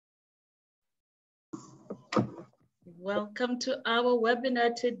Welcome to our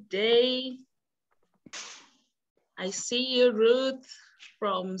webinar today. I see you, Ruth,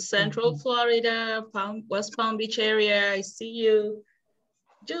 from Central Florida, West Palm Beach area. I see you,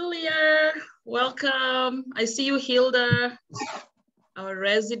 Julia, welcome. I see you, Hilda, our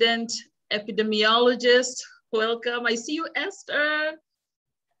resident epidemiologist, welcome. I see you, Esther,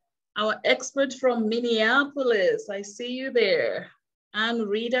 our expert from Minneapolis. I see you there. And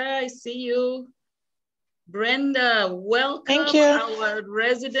Rita, I see you. Brenda, welcome. Thank you. Our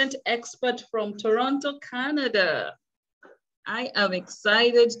resident expert from Toronto, Canada. I am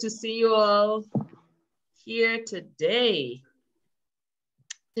excited to see you all here today.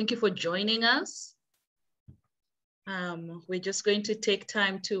 Thank you for joining us. We're just going to take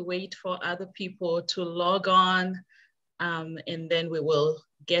time to wait for other people to log on, and then we will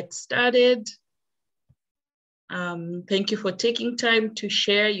get started. Thank you for taking time to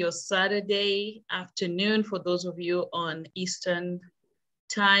share your Saturday afternoon for those of you on Eastern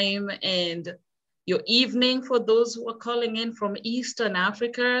time, and your evening for those who are calling in from Eastern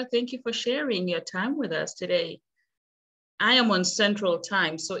Africa. Thank you for sharing your time with us today. I am on Central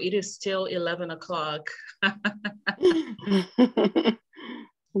time, so it is still 11 o'clock.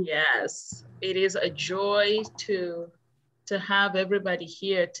 Yes, it is a joy to have everybody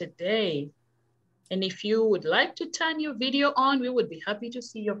here today. And if you would like to turn your video on, we would be happy to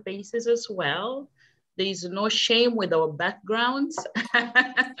see your faces as well. There is no shame with our backgrounds.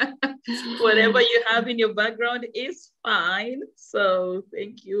 Whatever you have in your background is fine. So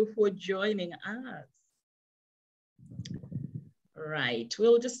thank you for joining us. Right,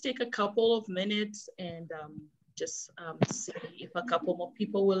 we'll just take a couple of minutes and just see if a couple more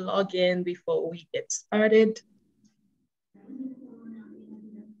people will log in before we get started.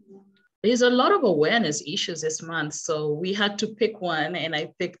 There's a lot of awareness issues this month, so we had to pick one, and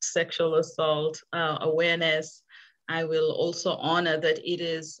I picked sexual assault awareness. I will also honor that it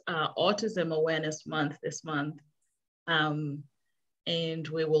is Autism Awareness Month this month, and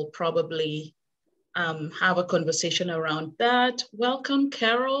we will probably have a conversation around that. Welcome,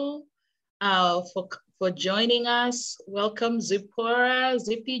 Carol, for joining us. Welcome, Zipporah,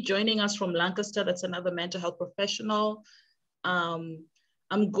 Zippy, joining us from Lancaster. That's another mental health professional.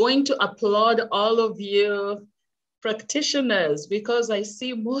 I'm going to applaud all of you practitioners, because I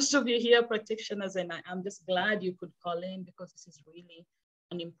see most of you here practitioners, and I'm just glad you could call in, because this is really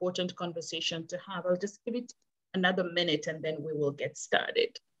an important conversation to have. I'll just give it another minute and then we will get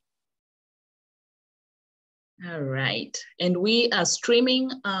started. All right, and we are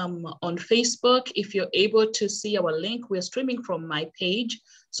streaming on Facebook. If you're able to see our link, we're streaming from my page.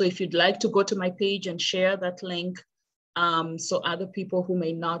 So if you'd like to go to my page and share that link, so other people who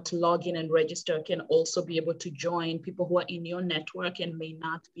may not log in and register can also be able to join. People who are in your network and may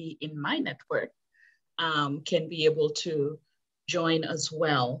not be in my network can be able to join as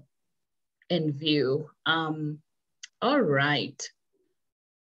well and view. All right.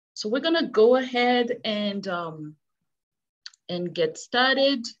 So we're gonna go ahead and get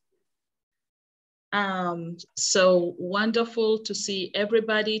started. So wonderful to see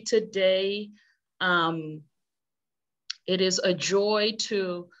everybody today. It is a joy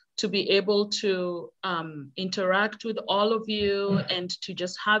to be able to interact with all of you and to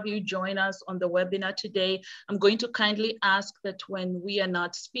just have you join us on the webinar today. I'm going to kindly ask that when we are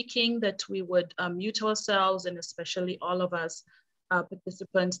not speaking, that we would mute ourselves, and especially all of us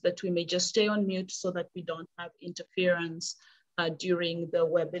participants, that we may just stay on mute so that we don't have interference during the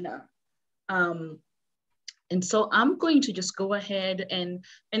webinar. And so I'm going to just go ahead and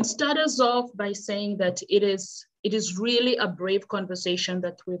start us off by saying that it is really a brave conversation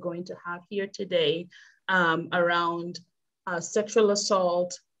that we're going to have here today around sexual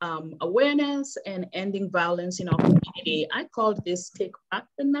assault awareness and ending violence in our community. I called this Take Back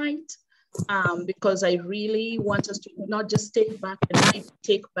the Night because I really want us to not just take back the night,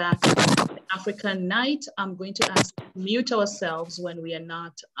 take back the African night. I'm going to ask to mute ourselves when we are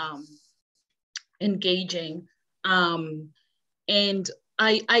not engaging. And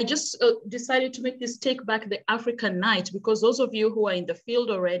I just decided to make this Take Back the African Night, because those of you who are in the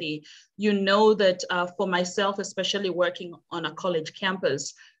field already, you know that for myself, especially working on a college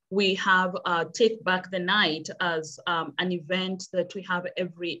campus, we have Take Back the Night as an event that we have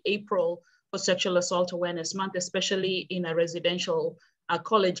every April for Sexual Assault Awareness Month, especially in a residential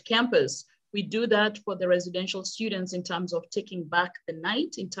college campus. We do that for the residential students in terms of taking back the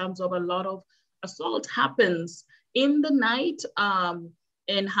night, in terms of a lot of assault happens in the night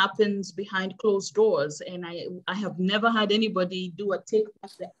and happens behind closed doors. And I have never had anybody do a Take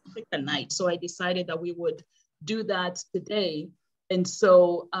Back the African Night. So I decided that we would do that today. And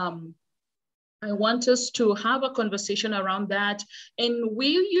so I want us to have a conversation around that. And we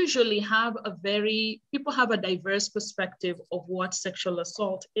usually have people have a diverse perspective of what sexual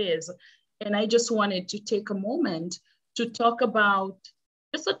assault is. And I just wanted to take a moment to talk about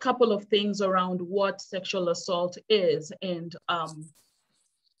just a couple of things around what sexual assault is and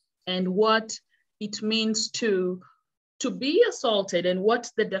what it means to be assaulted and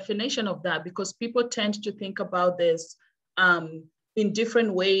what's the definition of that, because people tend to think about this in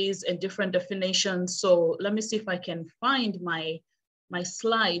different ways and different definitions. So let me see if I can find my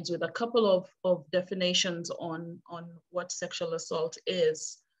slides with a couple of definitions on what sexual assault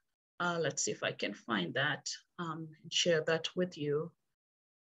is. Let's see if I can find that and share that with you.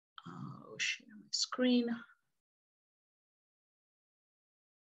 I'll share my screen.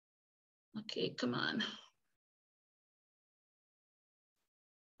 Okay, come on.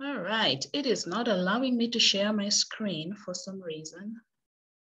 All right, it is not allowing me to share my screen for some reason.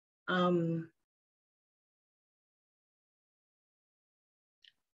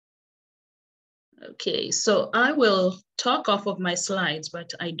 Okay, so I will talk off of my slides,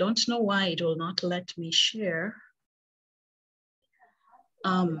 but I don't know why it will not let me share.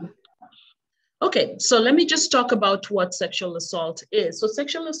 Okay, so let me just talk about what sexual assault is. So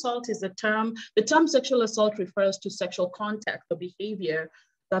sexual assault is the term sexual assault refers to sexual contact or behavior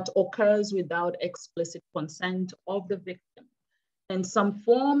that occurs without explicit consent of the victim. And some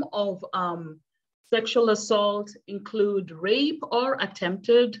form of sexual assault include rape or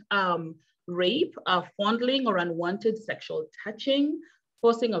attempted rape, fondling or unwanted sexual touching,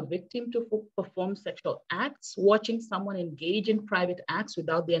 forcing a victim to perform sexual acts, watching someone engage in private acts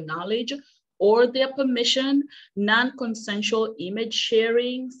without their knowledge or their permission, non-consensual image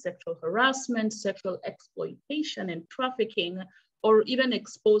sharing, sexual harassment, sexual exploitation and trafficking, or even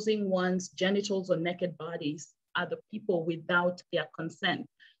exposing one's genitals or naked bodies other people without their consent.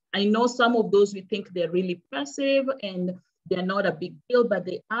 I know some of those we think they're really passive and they're not a big deal, but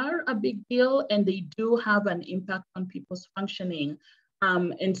they are a big deal and they do have an impact on people's functioning.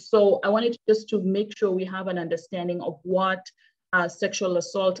 And so I wanted just to make sure we have an understanding of what sexual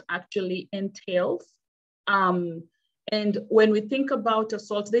assault actually entails. And when we think about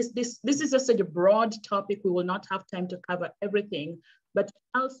assault, this is just such a broad topic. We will not have time to cover everything, but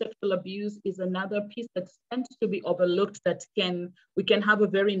child sexual abuse is another piece that tends to be overlooked that we can have a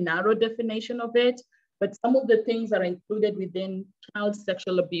very narrow definition of it. But some of the things that are included within child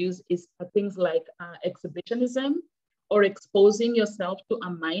sexual abuse is things like exhibitionism or exposing yourself to a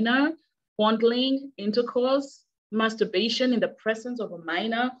minor, fondling, intercourse, masturbation in the presence of a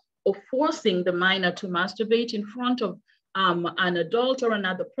minor, or forcing the minor to masturbate in front of an adult or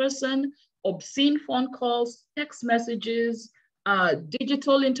another person, obscene phone calls, text messages,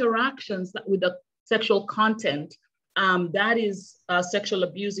 digital interactions with the sexual content. That is sexual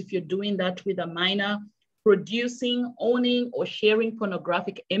abuse if you're doing that with a minor. Producing, owning, or sharing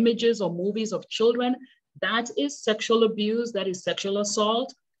pornographic images or movies of children, that is sexual abuse, that is sexual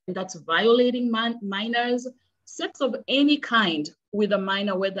assault, and that's violating minors. Sex of any kind with a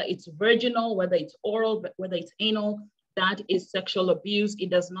minor, whether it's virginal, whether it's oral, whether it's anal, that is sexual abuse. It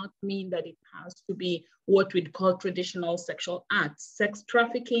does not mean that it has to be what we'd call traditional sexual acts. Sex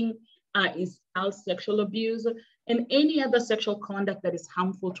trafficking is child sexual abuse, and any other sexual conduct that is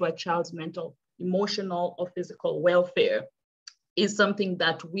harmful to a child's mental, emotional, or physical welfare is something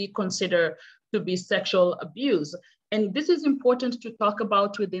that we consider to be sexual abuse. And this is important to talk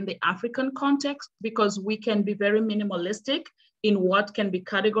about within the African context because we can be very minimalistic in what can be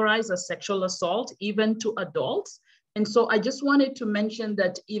categorized as sexual assault, even to adults. And so I just wanted to mention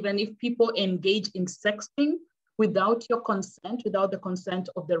that even if people engage in sexting without your consent, without the consent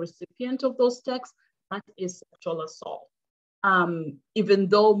of the recipient of those texts, that is sexual assault. Even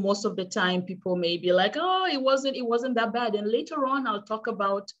though most of the time people may be like, oh, it wasn't that bad. And later on, I'll talk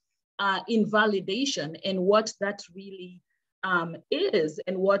about invalidation and what that really is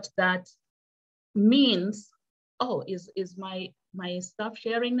and what that means. Oh, is my stuff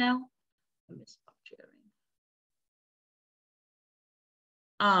sharing now? Let me stop sharing.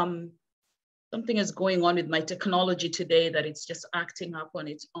 Something is going on with my technology today that it's just acting up on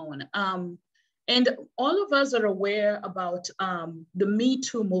its own. And all of us are aware about the Me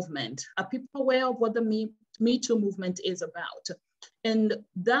Too movement. Are people aware of what the Me Too movement is about? And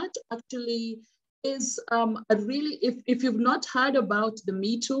that actually is if you've not heard about the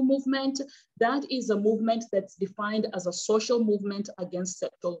Me Too movement, that is a movement that's defined as a social movement against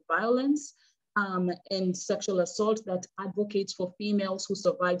sexual violence and sexual assault that advocates for females who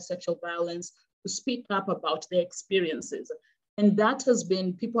survive sexual violence to speak up about their experiences. And that has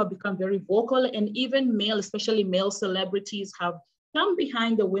been, people have become very vocal, and even especially male celebrities have come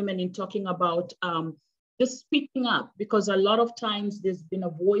behind the women in talking about just speaking up, because a lot of times there's been a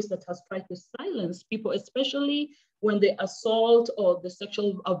voice that has tried to silence people, especially when the assault or the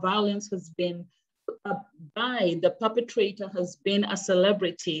sexual violence has been by the perpetrator has been a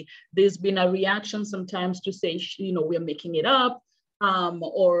celebrity. There's been a reaction sometimes to say, we're making it up,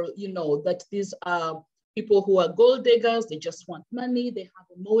 or, that these are people who are gold diggers, they just want money, they have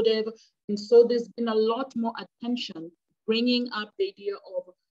a motive. And so there's been a lot more attention bringing up the idea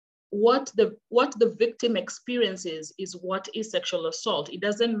of what the victim experiences is what is sexual assault. It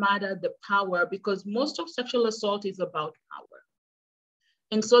doesn't matter the power, because most of sexual assault is about power.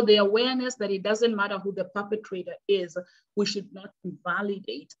 And so the awareness that it doesn't matter who the perpetrator is, we should not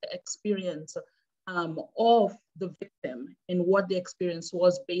invalidate the experience of the victim and what the experience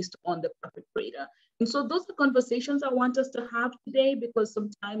was based on the perpetrator. And so those are conversations I want us to have today, because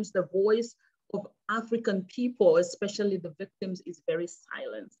sometimes the voice of African people, especially the victims, is very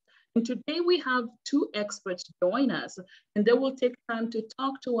silent. And today we have two experts join us, and they will take time to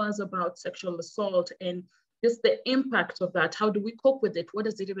talk to us about sexual assault and just the impact of that. How do we cope with it? What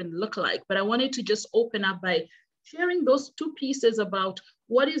does it even look like? But I wanted to just open up by sharing those two pieces about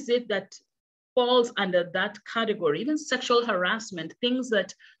what is it that falls under that category, even sexual harassment, things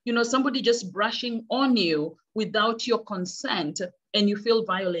that, somebody just brushing on you without your consent and you feel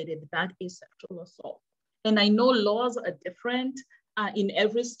violated, that is sexual assault. And I know laws are different in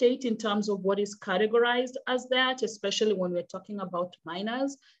every state in terms of what is categorized as that, especially when we're talking about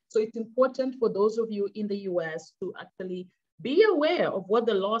minors. So it's important for those of you in the US to actually be aware of what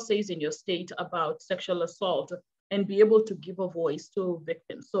the law says in your state about sexual assault and be able to give a voice to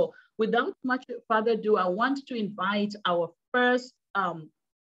victims. So without much further ado, I want to invite our first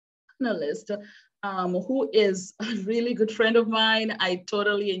panelist, who is a really good friend of mine. I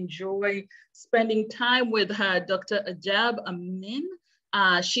totally enjoy spending time with her, Dr. Ajab Amin.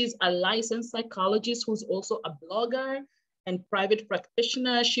 She's a licensed psychologist who's also a blogger and private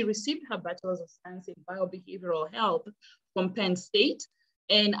practitioner. She received her Bachelor's of Science in Biobehavioral Health from Penn State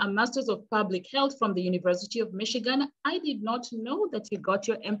and a Master's of Public Health from the University of Michigan. I did not know that you got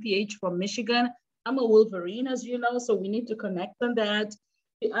your MPH from Michigan. I'm a Wolverine, as you know, so we need to connect on that.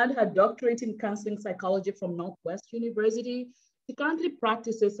 She earned her doctorate in counseling psychology from Northwest University. She currently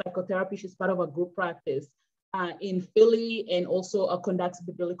practices psychotherapy. She's part of a group practice in Philly, and also conducts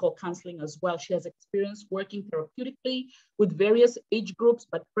biblical counseling as well. She has experience working therapeutically with various age groups,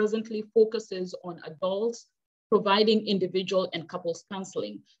 but presently focuses on adults, providing individual and couples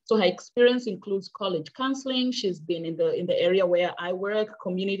counseling. So her experience includes college counseling. She's been in the area where I work,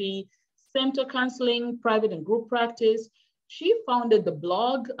 community center counseling, private and group practice. She founded the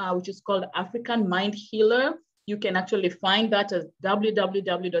blog, which is called African Mind Healer. You can actually find that at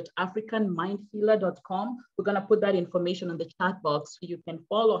www.africanmindhealer.com. We're gonna put that information in the chat box so you can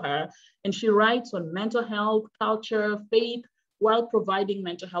follow her. And she writes on mental health, culture, faith, while providing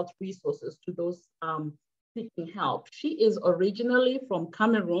mental health resources to those seeking help. She is originally from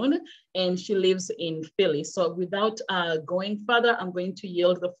Cameroon and she lives in Philly. So without going further, I'm going to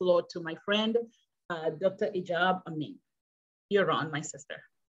yield the floor to my friend, Dr. Ajab Amin. You're on, my sister.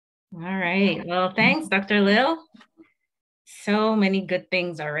 All right. Well, thanks, Dr. Lil. So many good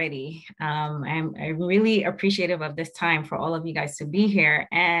things already. I'm really appreciative of this time for all of you guys to be here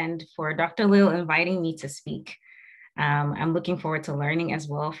and for Dr. Lil inviting me to speak. I'm looking forward to learning as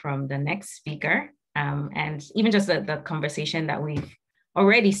well from the next speaker. And even just the conversation that we've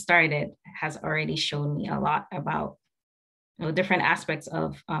already started has already shown me a lot about different aspects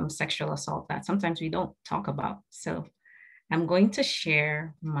of sexual assault that sometimes we don't talk about. So I'm going to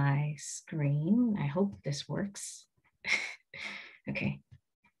share my screen. I hope this works. Okay,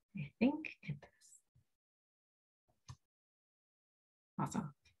 I think it does.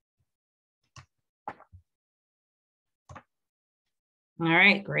 Awesome. All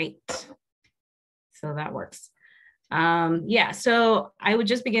right, great. So that works. Yeah, so I would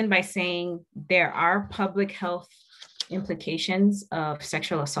just begin by saying there are public health implications of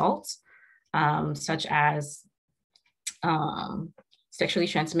sexual assault, such as sexually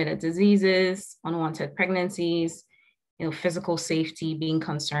transmitted diseases, unwanted pregnancies, physical safety, being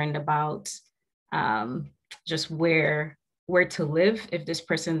concerned about just where to live if this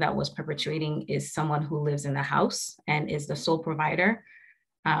person that was perpetrating is someone who lives in the house and is the sole provider.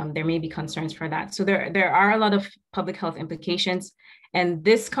 There may be concerns for that. So there are a lot of public health implications. And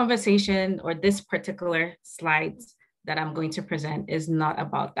this conversation or this particular slides that I'm going to present is not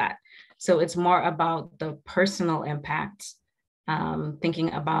about that. So it's more about the personal impact,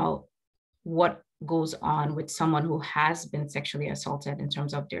 thinking about what goes on with someone who has been sexually assaulted in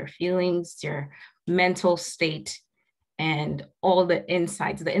terms of their feelings, their mental state, and all the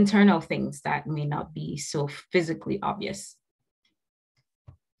insights, the internal things that may not be so physically obvious.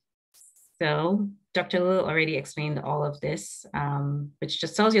 So Dr. Lil already explained all of this, which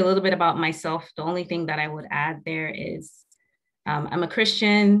just tells you a little bit about myself. The only thing that I would add there is I'm a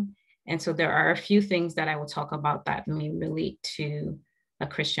Christian. And so there are a few things that I will talk about that may relate to a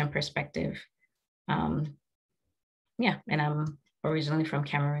Christian perspective. Yeah, and I'm originally from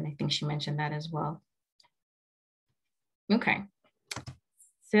Cameroon. I think she mentioned that as well. Okay.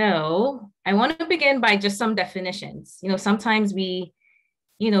 So I want to begin by just some definitions. Sometimes we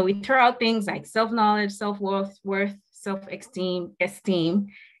throw out things like self-knowledge, self-worth, self-esteem,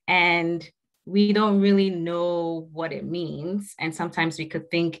 and we don't really know what it means. And sometimes we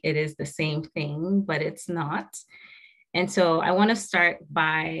could think it is the same thing, but it's not. And so I want to start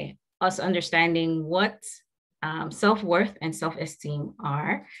by us understanding what self-worth and self-esteem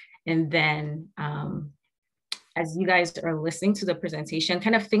are. And then as you guys are listening to the presentation,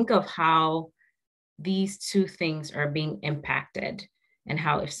 kind of think of how these two things are being impacted, and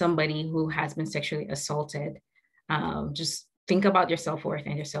how if somebody who has been sexually assaulted, just think about your self-worth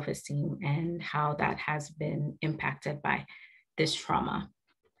and your self-esteem and how that has been impacted by this trauma.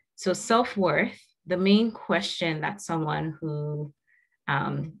 So self-worth, the main question that someone who's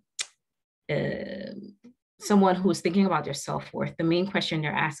thinking about their self-worth, the main question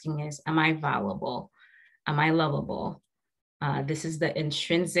they're asking is, am I valuable? Am I lovable? This is the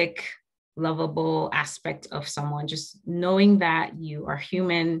intrinsic lovable aspect of someone, just knowing that you are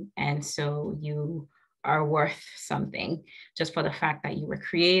human and so you are worth something, just for the fact that you were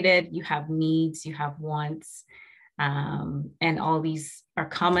created, you have needs, you have wants, and all these are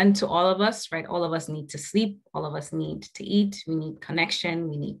common to all of us, right? All of us need to sleep, all of us need to eat, we need connection,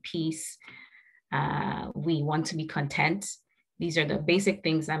 we need peace, we want to be content. These are the basic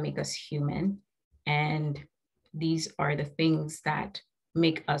things that make us human, and these are the things that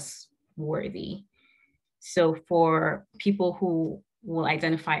make us worthy. So for people who will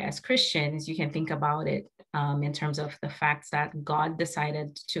identify as Christians, you can think about it in terms of the fact that God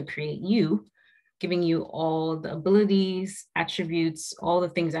decided to create you, giving you all the abilities, attributes, all the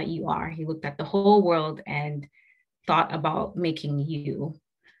things that you are. He looked at the whole world and thought about making you.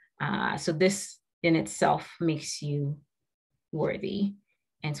 So this in itself makes you worthy.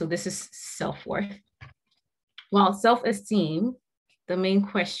 And so this is self-worth. While self-esteem, the main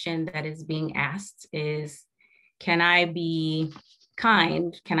question that is being asked is, can I be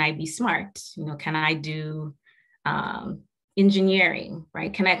kind? Can I be smart? Can I do engineering,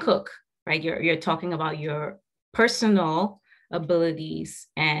 right? Can I cook, right? You're talking about your personal abilities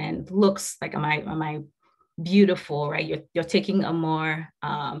and looks, like, am I beautiful, right? You're taking a more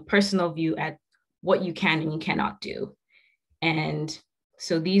personal view at what you can and you cannot do. And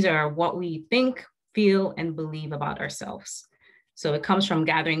so these are what we think, feel, and believe about ourselves. So it comes from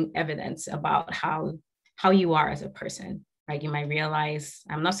gathering evidence about how you are as a person, right? You might realize,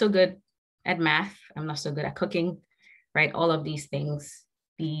 I'm not so good at math, I'm not so good at cooking, right? All of these things,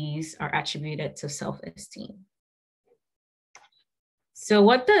 these are attributed to self-esteem. So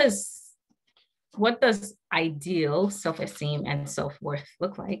what does ideal self-esteem and self-worth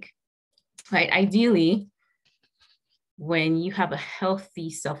look like, right? Ideally, when you have a healthy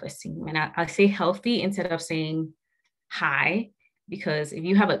self-esteem, and I say healthy instead of saying high, because if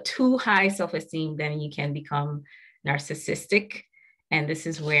you have a too high self-esteem, then you can become narcissistic. And this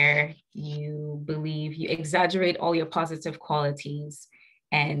is where you believe you exaggerate all your positive qualities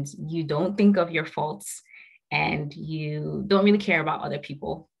and you don't think of your faults and you don't really care about other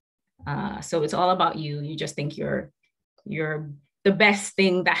people. So it's all about you. You just think you're the best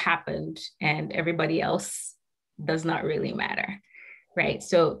thing that happened and everybody else does not really matter, right?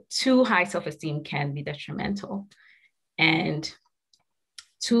 So too high self-esteem can be detrimental. And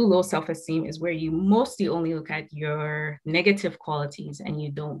too low self-esteem is where you mostly only look at your negative qualities and you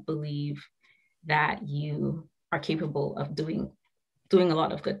don't believe that you are capable of doing a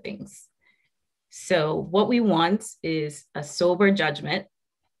lot of good things. So what we want is a sober judgment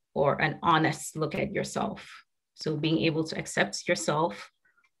or an honest look at yourself. So being able to accept yourself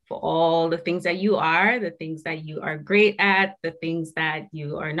for all the things that you are, the things that you are great at, the things that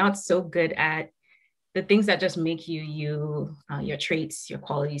you are not so good at, the things that just make you, your traits, your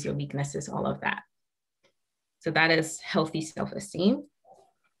qualities, your weaknesses, all of that. So that is healthy self-esteem.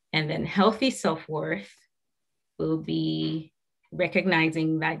 And then healthy self-worth will be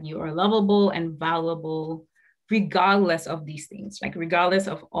recognizing that you are lovable and valuable regardless of these things, like regardless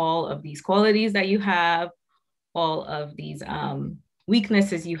of all of these qualities that you have, all of these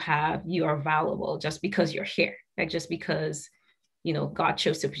weaknesses you have, you are valuable just because you're here, like just because, God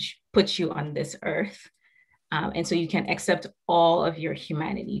chose to put you on this earth. And so you can accept all of your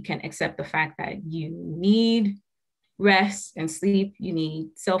humanity. You can accept the fact that you need rest and sleep, you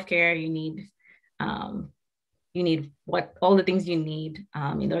need self-care, you need what all the things you need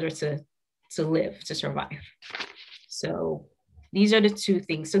in order to live, to survive. So these are the two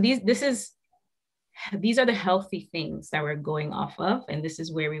things. So these are the healthy things that we're going off of, and this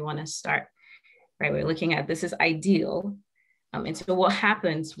is where we want to start, right? We're looking at this is ideal. And so what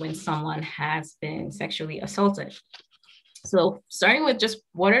happens when someone has been sexually assaulted? So starting with just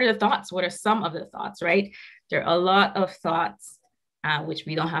what are the thoughts? What are some of the thoughts, right? There are a lot of thoughts, which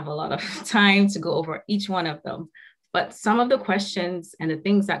we don't have a lot of time to go over each one of them. But some of the questions and the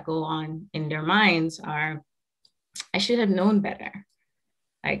things that go on in their minds are, I should have known better.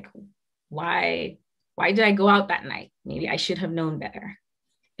 Like, why did I go out that night? Maybe I should have known better.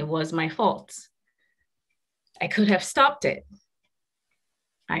 It was my fault. I could have stopped it.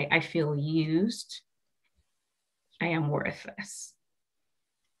 I feel used. I am worthless,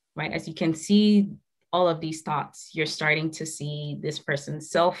 right? As you can see, all of these thoughts, you're starting to see this person's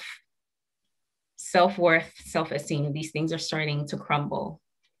self-worth, self-esteem. These things are starting to crumble,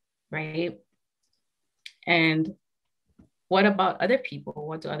 right? And what about other people?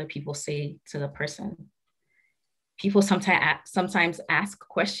 What do other people say to the person? People sometimes ask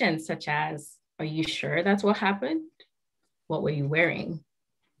questions such as, are you sure that's what happened? What were you wearing?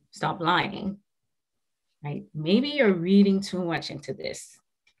 Stop lying, right? Maybe you're reading too much into this,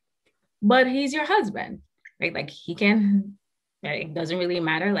 but he's your husband, right? Like he can, right? It doesn't really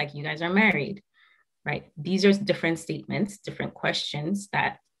matter. Like you guys are married, right? These are different statements, different questions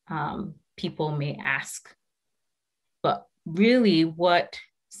that people may ask. But really what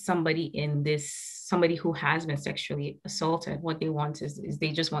somebody who has been sexually assaulted, what they want is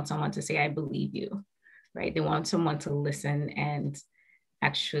they just want someone to say, I believe you, right? They want someone to listen and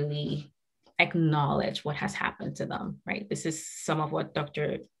actually acknowledge what has happened to them, right? This is some of what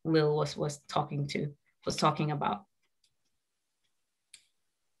Dr. Lil was talking about.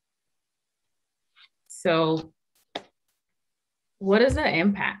 So what is the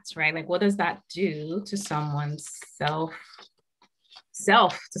impact, right? Like, what does that do to someone's self,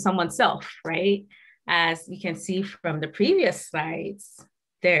 right? As you can see from the previous slides,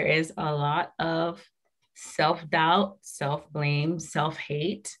 there is a lot of self-doubt, self-blame,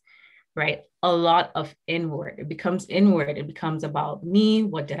 self-hate, right? A lot of inward. It becomes inward. It becomes about me.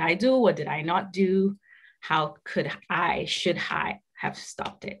 What did I do? What did I not do? How should I have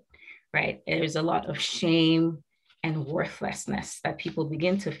stopped it, right? There's a lot of shame and worthlessness that people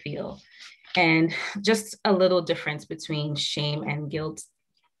begin to feel. And just a little difference between shame and guilt.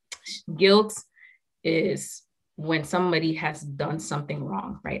 Guilt is when somebody has done something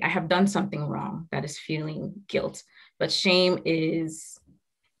wrong, right? I have done something wrong, that is feeling guilt. But shame is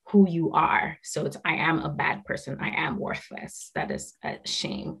who you are. So it's, I am a bad person. I am worthless. That is a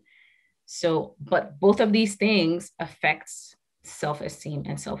shame. So, but both of these things affects self-esteem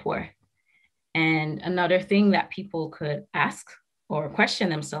and self-worth. And another thing that people could ask or question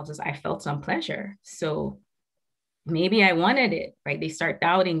themselves is, I felt some pleasure. So maybe I wanted it, right? They start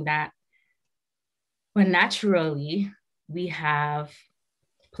doubting that. But naturally, we have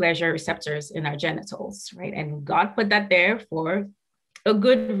pleasure receptors in our genitals, right? And God put that there for a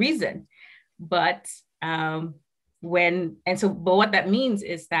good reason. But but what that means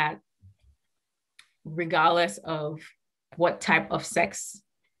is that regardless of what type of sex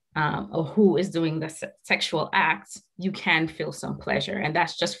or who is doing the sexual act, you can feel some pleasure. And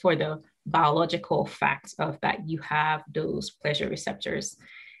that's just for the biological fact of that you have those pleasure receptors.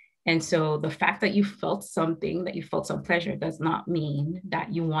 And so the fact that you felt something, that you felt some pleasure, does not mean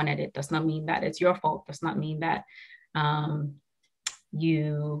that you wanted it, does not mean that it's your fault, does not mean that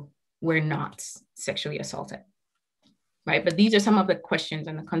you were not sexually assaulted, right? But these are some of the questions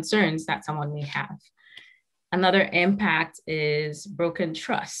and the concerns that someone may have. Another impact is broken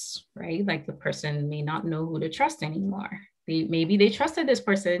trust, right? Like the person may not know who to trust anymore. Maybe they trusted this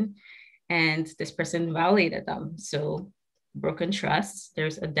person and this person violated them. So broken trust,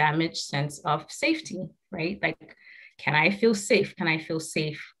 there's a damaged sense of safety, right? Like, can I feel safe? Can I feel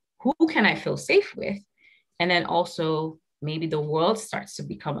safe? Who can I feel safe with? And then also maybe the world starts to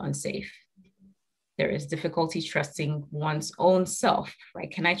become unsafe. There is difficulty trusting one's own self,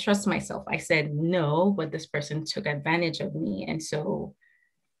 right? Can I trust myself? I said no, but this person took advantage of me. And so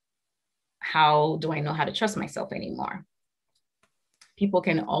how do I know how to trust myself anymore? People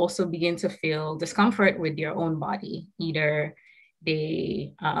can also begin to feel discomfort with their own body. Either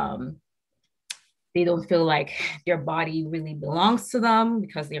they don't feel like their body really belongs to them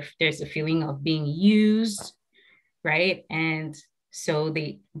because there's a feeling of being used, right? And so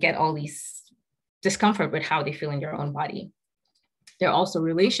they get all these discomfort with how they feel in their own body. There are also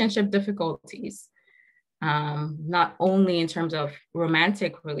relationship difficulties, not only in terms of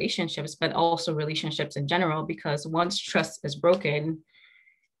romantic relationships, but also relationships in general, because once trust is broken,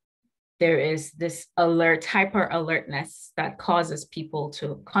 there is this hyper alertness that causes people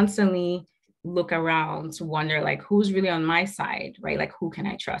to constantly look around to wonder, like, who's really on my side, right? Like, who can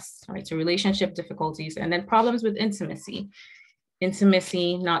I trust, right? So relationship difficulties, and then problems with intimacy.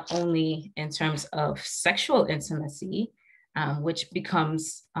 Intimacy, not only in terms of sexual intimacy, which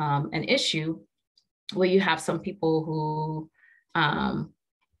becomes an issue, where you have some people who,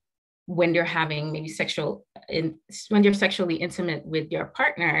 when they're having maybe when you're sexually intimate with your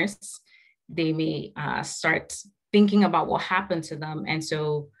partners, they may start thinking about what happened to them. And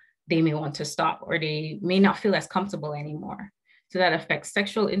so they may want to stop, or they may not feel as comfortable anymore. So that affects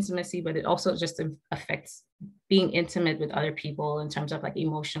sexual intimacy, but it also just affects being intimate with other people in terms of like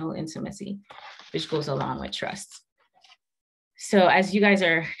emotional intimacy, which goes along with trust. So as you guys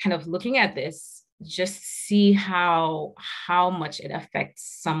are kind of looking at this, just see how much it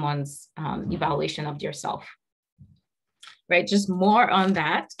affects someone's evaluation of yourself, right? Just more on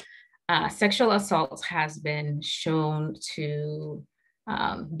that. Sexual assault has been shown to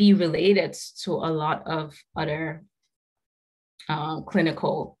be related to a lot of other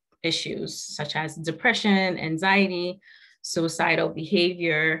clinical issues, such as depression, anxiety, suicidal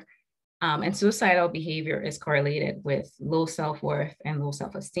behavior. And suicidal behavior is correlated with low self-worth and low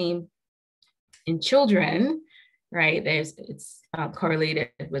self-esteem. In children, right, it's correlated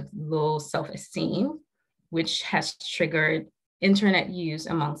with low self-esteem, which has triggered internet use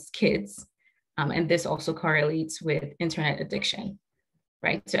amongst kids. And this also correlates with internet addiction,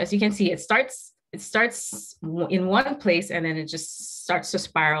 right? So as you can see, it starts in one place, and then it just starts to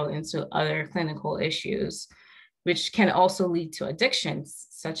spiral into other clinical issues, which can also lead to addictions,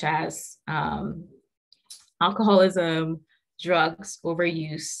 such as alcoholism, drugs,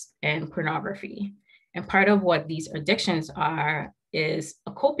 overuse, and pornography. And part of what these addictions are is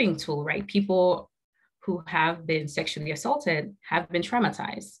a coping tool, right? People who have been sexually assaulted have been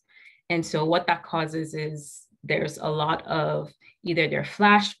traumatized. And so what that causes is there's a lot of either their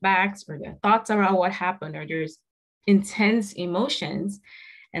flashbacks or their thoughts around what happened, or there's intense emotions.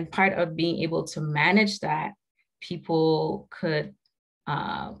 And part of being able to manage that, people could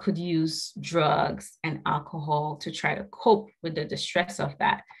use drugs and alcohol to try to cope with the distress of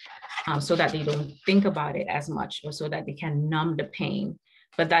that, so that they don't think about it as much, or so that they can numb the pain.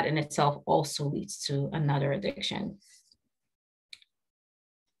 But that in itself also leads to another addiction.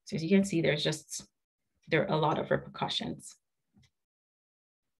 So as you can see, there are a lot of repercussions.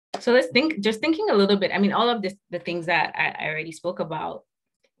 So let's thinking a little bit, I mean, all of this, the things that I already spoke about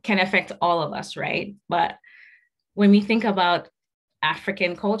can affect all of us, right? But when we think about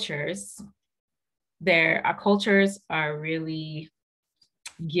African cultures, our cultures are really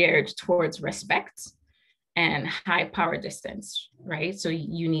geared towards respect and high power distance, right? So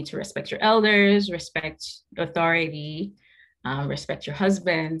you need to respect your elders, respect authority, respect your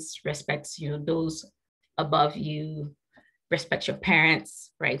husbands, respect those above you, respect your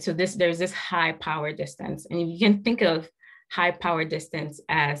parents, right? So there's this high power distance, and you can think of high power distance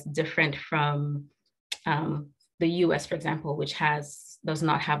as different from the US, for example, which does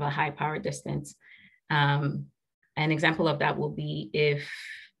not have a high power distance. An example of that will be if,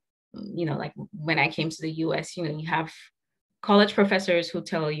 like when I came to the US, you have college professors who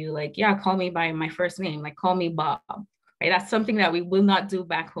tell you, like, yeah, call me by my first name, like call me Bob, right? That's something that we will not do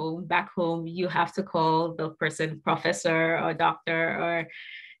back home. Back home, you have to call the person professor or doctor or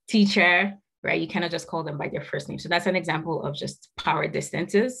teacher, right? You cannot just call them by their first name. So that's an example of just power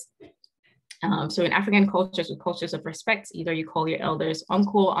distances. So in African cultures, with cultures of respect, either you call your elders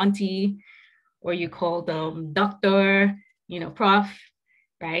uncle, auntie, or you call them doctor, prof,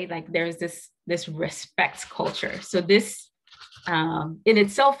 right? Like there's this respect culture. So this in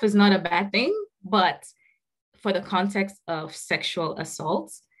itself is not a bad thing, but for the context of sexual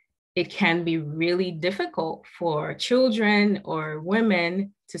assault, it can be really difficult for children or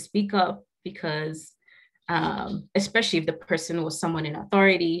women to speak up, because especially if the person was someone in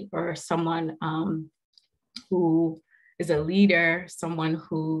authority, or someone who is a leader, someone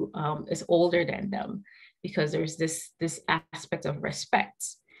who is older than them, because there's this aspect of respect.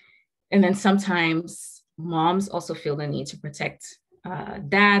 And then sometimes moms also feel the need to protect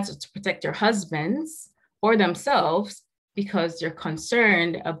dads, or to protect their husbands or themselves, because they're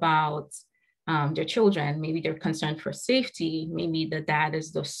concerned about their children. Maybe they're concerned for safety. Maybe the dad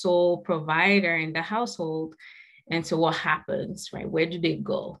is the sole provider in the household. And so what happens, right? Where do they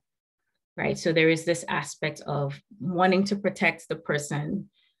go, right? So there is this aspect of wanting to protect the person,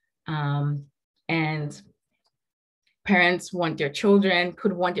 and And parents want their children,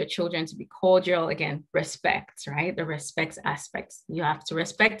 could want their children to be cordial. Again, respect, right? The respect aspects. You have to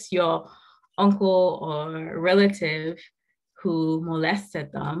respect your uncle or relative who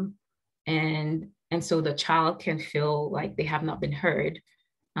molested them. And so the child can feel like they have not been heard,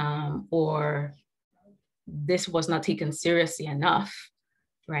 or this was not taken seriously enough,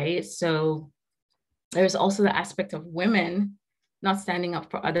 right? So there's also the aspect of women not standing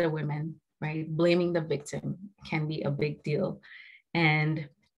up for other women, right? Blaming the victim can be a big deal. And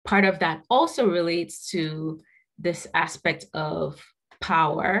part of that also relates to this aspect of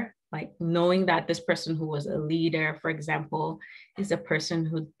power, like knowing that this person who was a leader, for example, is a person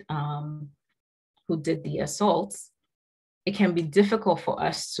who did the assaults. It can be difficult for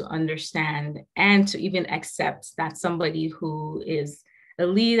us to understand and to even accept that somebody who is a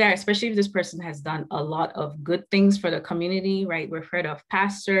leader, especially if this person has done a lot of good things for the community, right? We've heard of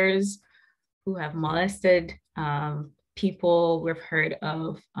pastors who have molested people. We've heard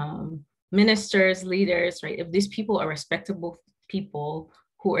of ministers, leaders, right? If these people are respectable people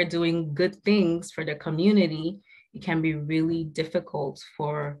who are doing good things for the community, it can be really difficult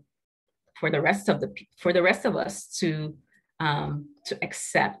for the rest of us to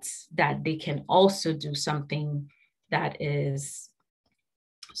accept that they can also do something that is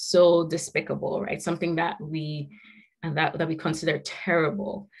so despicable, right? Something that we consider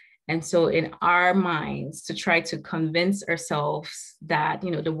terrible. And so in our minds, to try to convince ourselves that,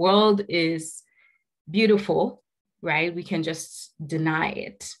 the world is beautiful, right? We can just deny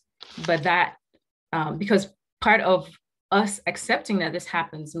it. But that, because part of us accepting that this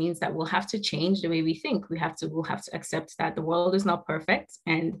happens means that we'll have to change the way we think. We'll have to accept that the world is not perfect,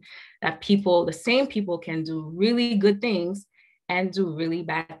 and that the same people can do really good things and do really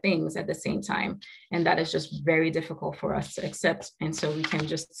bad things at the same time. And that is just very difficult for us to accept. And so we can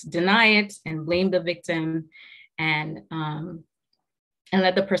just deny it and blame the victim and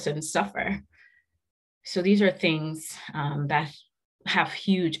let the person suffer. So these are things that have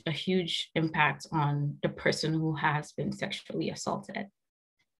a huge impact on the person who has been sexually assaulted.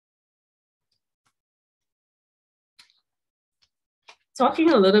 Talking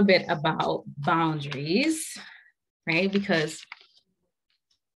a little bit about boundaries, right? Because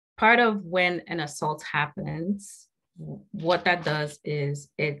part of when an assault happens, what that does is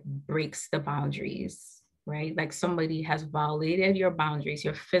it breaks the boundaries, right? Like somebody has violated your boundaries,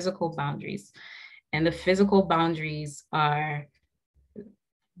 your physical boundaries. And the physical boundaries are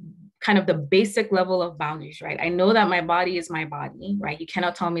kind of the basic level of boundaries, right? I know that my body is my body, right? You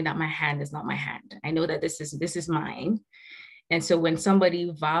cannot tell me that my hand is not my hand. I know that this is mine. And so when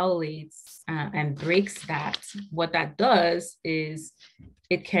somebody violates and breaks that, what that does is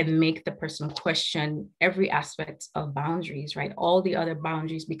it can make the person question every aspect of boundaries, right? All the other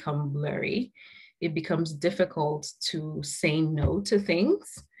boundaries become blurry. It becomes difficult to say no to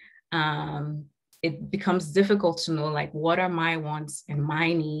things. It becomes difficult to know, like, what are my wants and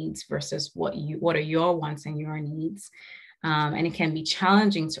my needs versus what are your wants and your needs. And it can be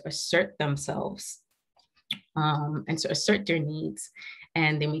challenging to assert themselves and to assert their needs.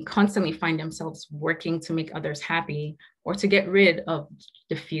 And they may constantly find themselves working to make others happy or to get rid of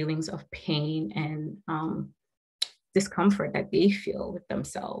the feelings of pain and discomfort that they feel with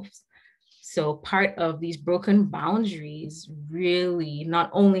themselves. So part of these broken boundaries really not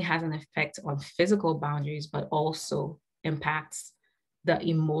only has an effect on physical boundaries, but also impacts the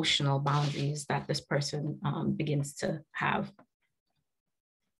emotional boundaries that this person begins to have.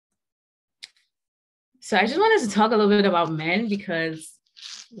 So I just wanted to talk a little bit about men, because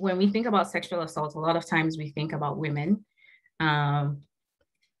when we think about sexual assault, a lot of times we think about women,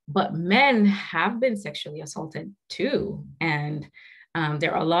 but men have been sexually assaulted too. And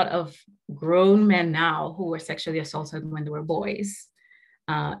there are a lot of grown men now who were sexually assaulted when they were boys.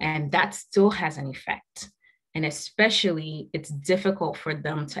 And that still has an effect. And especially it's difficult for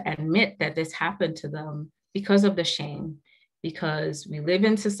them to admit that this happened to them because of the shame, because we live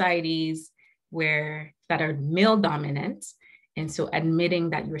in societies that are male dominant. And so admitting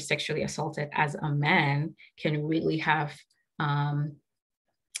that you're sexually assaulted as a man can really have, can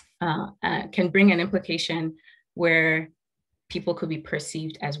bring an implication where people could be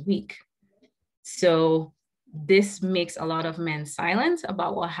perceived as weak. So this makes a lot of men silent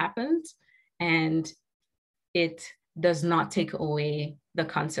about what happened, and it does not take away the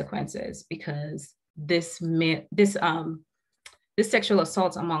consequences, because this sexual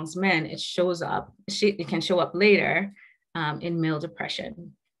assault amongst men, it can show up later in male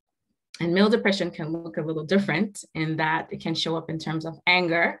depression. And male depression can look a little different in that it can show up in terms of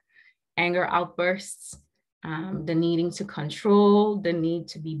anger outbursts, the needing to control, the need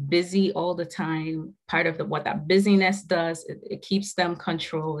to be busy all the time. Part of what that busyness does, it keeps them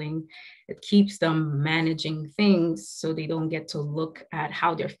controlling. It keeps them managing things so they don't get to look at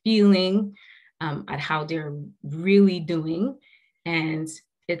how they're feeling, at how they're really doing. And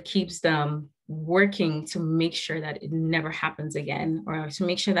it keeps them working to make sure that it never happens again, or to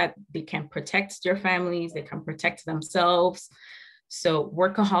make sure that they can protect their families, they can protect themselves. So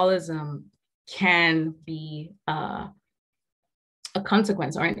workaholism can be a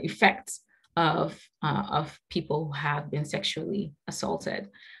consequence or an effect of people who have been sexually assaulted.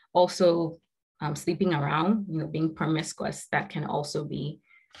 Also, sleeping around, being promiscuous, that can also be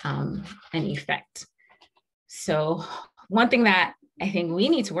an effect. So one thing that I think we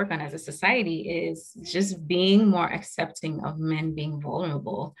need to work on as a society is just being more accepting of men being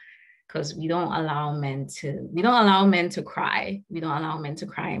vulnerable, because we don't allow men to cry. We don't allow men to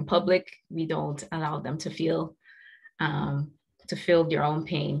cry in public. We don't allow them to feel their own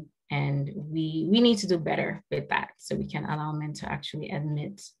pain. And we need to do better with that, so we can allow men to actually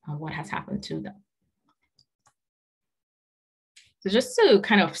admit what has happened to them. So just to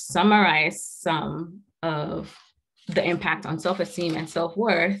kind of summarize some of the impact on self-esteem and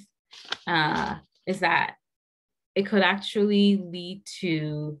self-worth, is that it could actually lead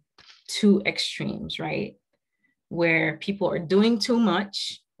to two extremes, right? Where people are doing too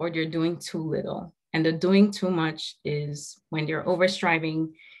much or they're doing too little. And the doing too much is when they're overstriving.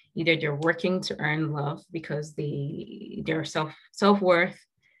 Either they're working to earn love because their self-worth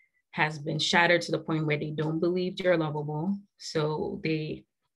has been shattered to the point where they don't believe they're lovable. So they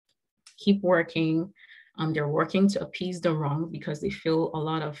keep working. They're working to appease the wrong because they feel a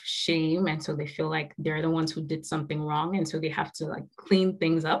lot of shame. And so they feel like they're the ones who did something wrong. And so they have to like clean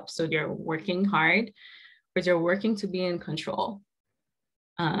things up. So they're working hard, but they're working to be in control.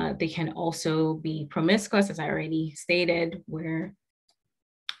 They can also be promiscuous, as I already stated, where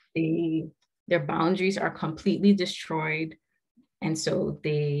their boundaries are completely destroyed. And so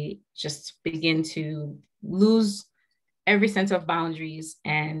they just begin to lose every sense of boundaries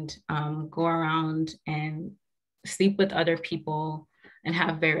and go around and sleep with other people and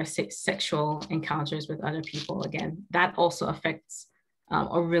have various sexual encounters with other people. Again, that also affects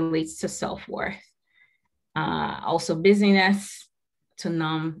or relates to self-worth. Also busyness, to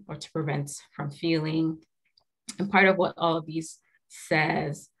numb or to prevent from feeling. And part of what all of these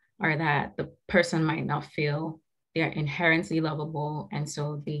says are that the person might not feel they're inherently lovable, and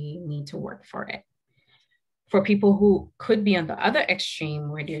so they need to work for it. For people who could be on the other extreme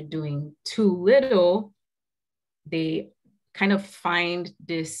where they're doing too little, they kind of find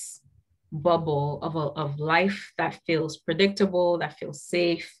this bubble of life that feels predictable, that feels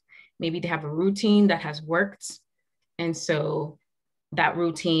safe. Maybe they have a routine that has worked. And so that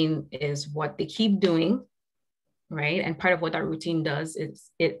routine is what they keep doing, right? And part of what that routine does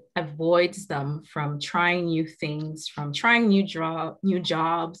is it avoids them from trying new things, from trying new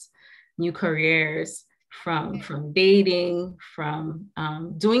jobs, new careers, from dating, from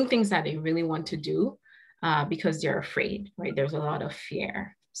doing things that they really want to do because they're afraid, right? There's a lot of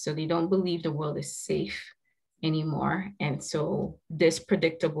fear. So they don't believe the world is safe anymore. And so this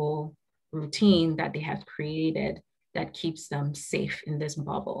predictable routine that they have created that keeps them safe in this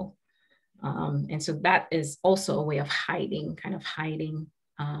bubble. And so that is also a way of hiding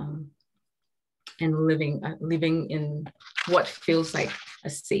and living in what feels like a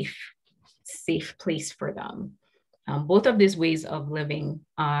safe place for them. Both of these ways of living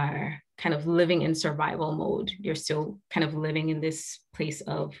are kind of living in survival mode. You're still kind of living in this place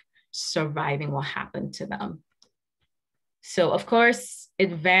of surviving what happened to them. So of course,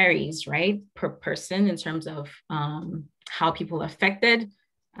 it varies, right, per person in terms of how people are affected.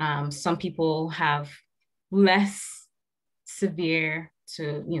 Some people have less severe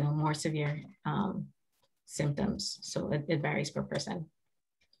to, more severe symptoms. So it varies per person.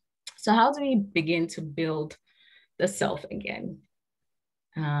 So how do we begin to build the self again?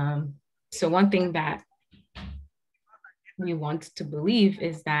 So one thing that we want to believe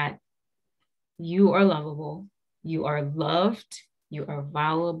is that you are lovable, you are loved, you are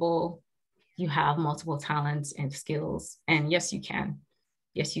valuable, you have multiple talents and skills. And yes, you can.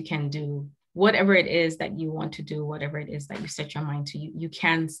 Yes, you can do whatever it is that you want to do, whatever it is that you set your mind to, you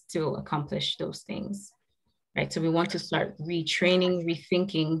can still accomplish those things, right? So we want to start retraining,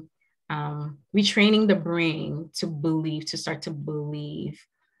 rethinking, retraining the brain to start to believe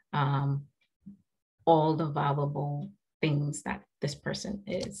all the valuable things that this person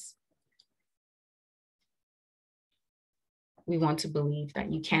is. We want to believe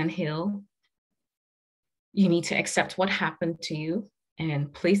that you can heal. You need to accept what happened to you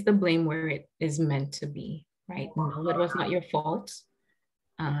and place the blame where it is meant to be. right? No, it was not your fault.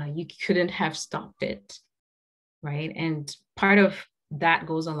 You couldn't have stopped it, right? And part of that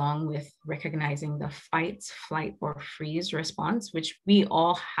goes along with recognizing the fight, flight, or freeze response, which we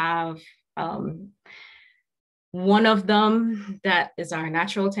all have. One of them that is our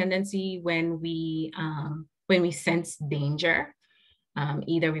natural tendency when we sense danger.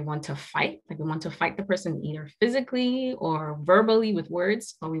 Either we want to fight, like we want to fight the person either physically or verbally with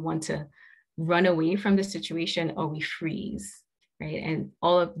words, or we want to run away from the situation, or we freeze, right? And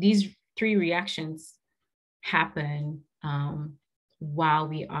all of these three reactions happen while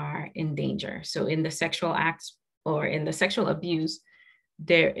we are in danger. So in the sexual acts or in the sexual abuse,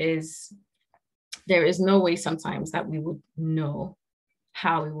 there is no way sometimes that we would know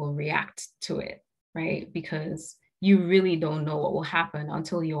how we will react to it, right? Because you really don't know what will happen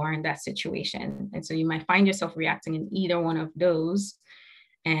until you are in that situation. And so you might find yourself reacting in either one of those.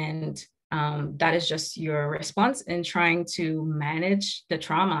 And that is just your response in trying to manage the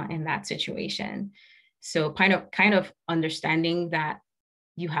trauma in that situation. So kind of understanding that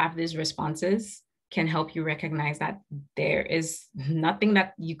you have these responses can help you recognize that there is nothing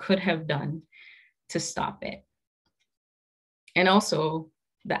that you could have done to stop it. And also,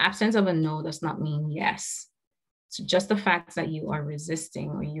 the absence of a no does not mean yes. So just the fact that you are resisting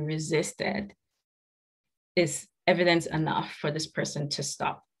or you resisted is evidence enough for this person to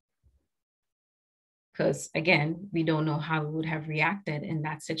stop. Because again, we don't know how we would have reacted in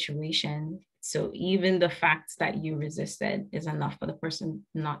that situation. So even the fact that you resisted is enough for the person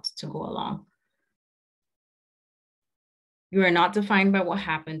not to go along. You are not defined by what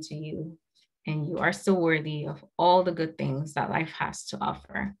happened to you, and you are still worthy of all the good things that life has to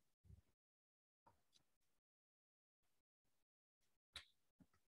offer.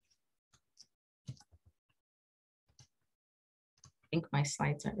 I think my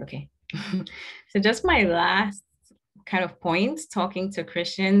slides are okay. So just my last kind of points, talking to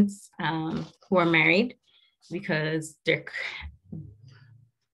Christians who are married, because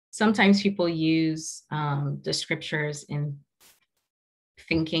sometimes people use the scriptures in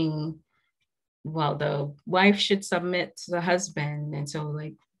thinking, well, the wife should submit to the husband. And so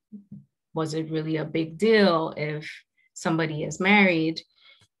like, was it really a big deal if somebody is married?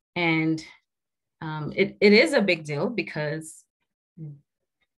 And it is a big deal because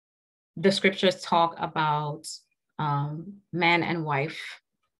the scriptures talk about man and wife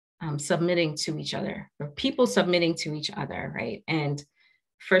submitting to each other, or people submitting to each other, right? And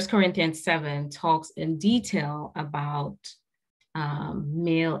 1 Corinthians 7 talks in detail about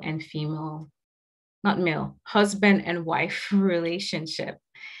male and female, not male, husband and wife relationship.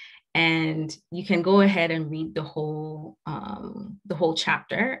 And you can go ahead and read the whole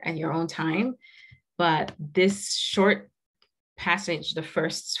chapter at your own time. But this short passage, the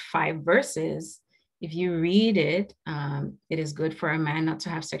first 5 verses, if you read it, it is good for a man not to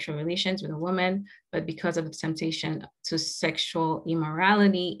have sexual relations with a woman, but because of the temptation to sexual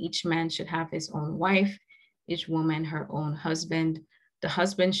immorality, each man should have his own wife, each woman her own husband. The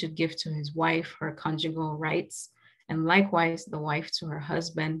husband should give to his wife her conjugal rights, and likewise the wife to her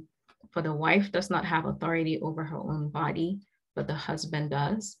husband. For the wife does not have authority over her own body, but the husband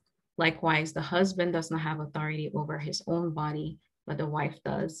does. Likewise, the husband does not have authority over his own body, but the wife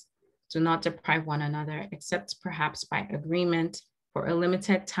does. Do not deprive one another, except perhaps by agreement for a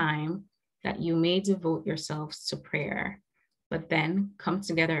limited time, that you may devote yourselves to prayer. But then come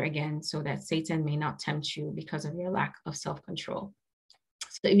together again so that Satan may not tempt you because of your lack of self-control.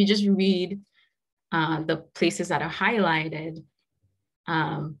 So if you just read the places that are highlighted,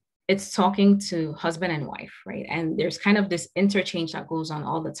 it's talking to husband and wife, right? And there's kind of this interchange that goes on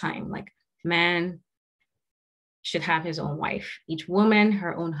all the time. Like, man should have his own wife, each woman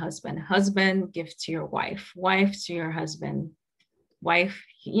her own husband, husband give to your wife, wife to your husband, wife,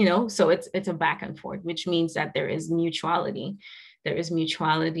 so it's a back and forth, which means that there is mutuality. There is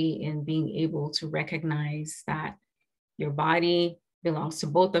mutuality in being able to recognize that your body belongs to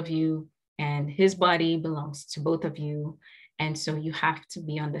both of you and his body belongs to both of you. And so you have to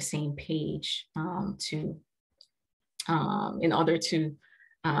be on the same page in order to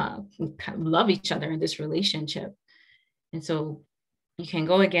love each other in this relationship. And so you can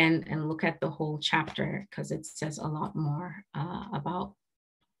go again and look at the whole chapter, because it says a lot more about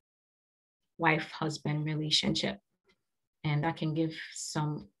wife-husband relationship. And that can give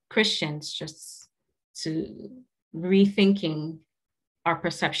some Christians just to rethinking our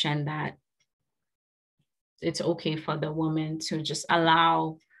perception that it's okay for the woman to just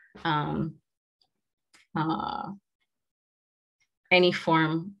allow any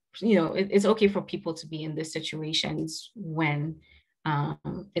form, it's okay for people to be in these situations when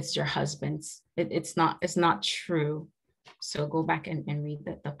it's your husband's. It's not true. So go back and read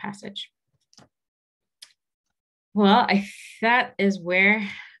the passage. Well, that is where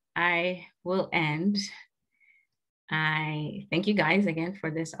I will end. I thank you guys again for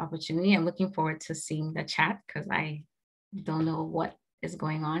this opportunity. I'm looking forward to seeing the chat because I don't know what is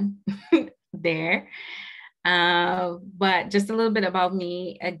going on there. But just a little bit about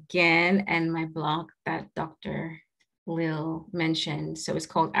me again and my blog that Dr. Lil mentioned. So it's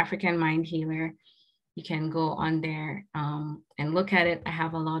called African Mind Healer. You can go on there and look at it. I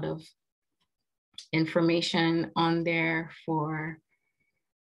have a lot of information on there for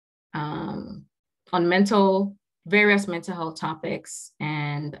on various mental health topics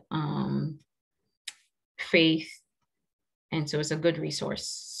and faith. And so it's a good resource.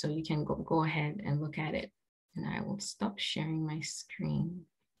 So you can go ahead and look at it. And I will stop sharing my screen.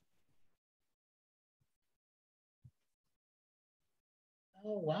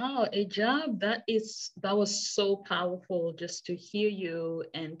 Oh, wow, Ajab, that was so powerful just to hear you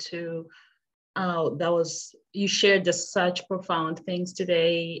and to you shared just such profound things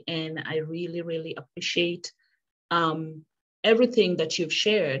today, and I really, really appreciate everything that you've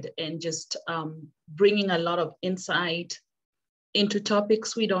shared and just bringing a lot of insight into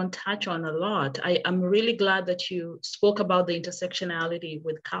topics we don't touch on a lot. I'm really glad that you spoke about the intersectionality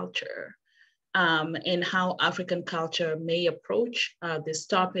with culture and how African culture may approach these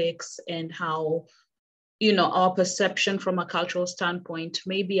topics, and how, you know, our perception from a cultural standpoint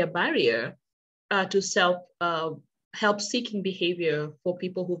may be a barrier to help-seeking behavior for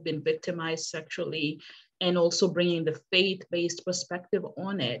people who've been victimized sexually, and also bringing the faith-based perspective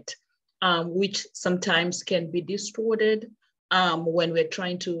on it, which sometimes can be distorted when we're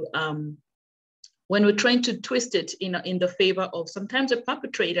trying to twist it in the favor of sometimes a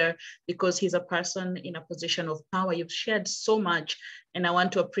perpetrator because he's a person in a position of power. You've shared so much, and I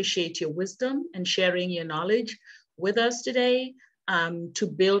want to appreciate your wisdom and sharing your knowledge with us today. To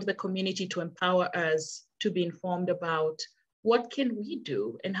build the community, to empower us to be informed about what can we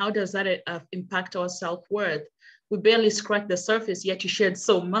do and how does that impact our self-worth. We barely scratched the surface, yet you shared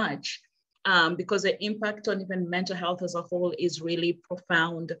so much because the impact on even mental health as a whole is really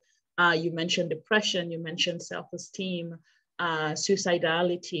profound. You mentioned depression, you mentioned self-esteem,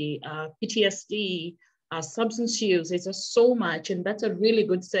 suicidality, PTSD, substance use. It's just so much, and that's a really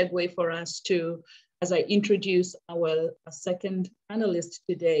good segue for us to, as I introduce our second panelist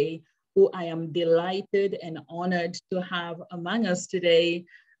today, who I am delighted and honored to have among us today.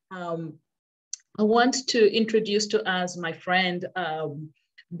 I want to introduce to us my friend,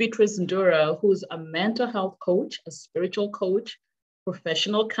 Beatrice Ndura, who's a mental health coach, a spiritual coach,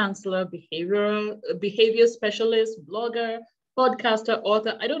 professional counselor, behavior specialist, blogger, podcaster,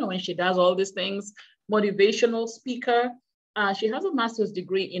 author. I don't know when she does all these things, motivational speaker. She has a master's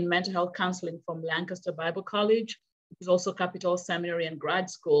degree in mental health counseling from Lancaster Bible College. She's also Capital Seminary and grad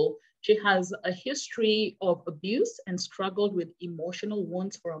school. She has a history of abuse and struggled with emotional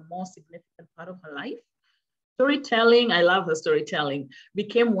wounds for a more significant part of her life. Storytelling, I love her storytelling,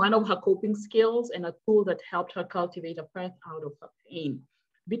 became one of her coping skills and a tool that helped her cultivate a path out of her pain.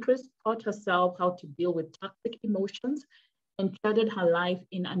 Beatrice taught herself how to deal with toxic emotions and charted her life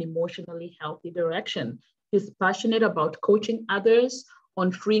in an emotionally healthy direction. She's passionate about coaching others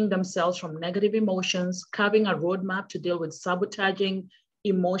on freeing themselves from negative emotions, carving a roadmap to deal with sabotaging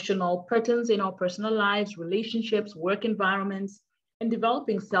emotional patterns in our personal lives, relationships, work environments, and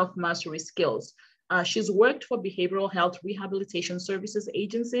developing self-mastery skills. She's worked for behavioral health rehabilitation services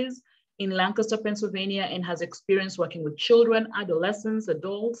agencies in Lancaster, Pennsylvania, and has experience working with children, adolescents,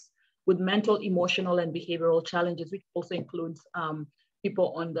 adults with mental, emotional, and behavioral challenges, which also includes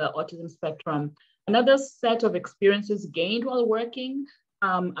people on the autism spectrum. Another set of experiences gained while working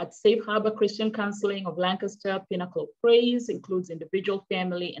at Safe Harbor Christian Counseling of Lancaster, Pinnacle Praise, includes individual,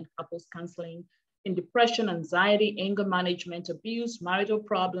 family, and couples counseling in depression, anxiety, anger management, abuse, marital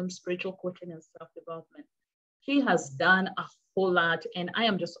problems, spiritual coaching, and self-development. She has done a whole lot, and I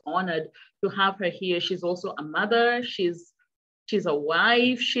am just honored to have her here. She's also a mother, she's a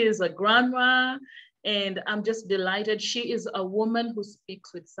wife, she's a grandma, and I'm just delighted. She is a woman who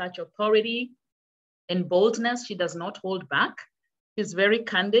speaks with such authority and boldness. She does not hold back. She's very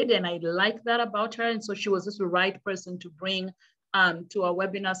candid, and I like that about her. And so she was just the right person to bring to our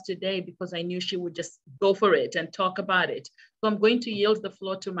webinars today, because I knew she would just go for it and talk about it. So I'm going to yield the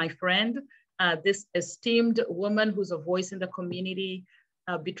floor to my friend, this esteemed woman who's a voice in the community,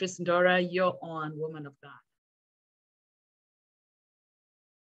 Beatrice Ndura. You're on, woman of God.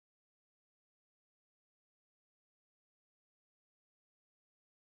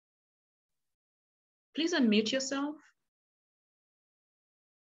 Please unmute yourself.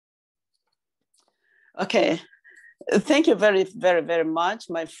 Okay. Thank you very, very, very much,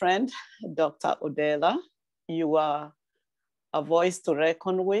 my friend, Dr. Odela. You are a voice to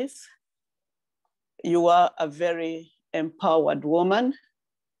reckon with. You are a very empowered woman.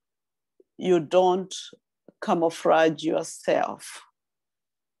 You don't camouflage yourself.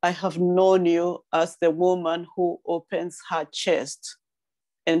 I have known you as the woman who opens her chest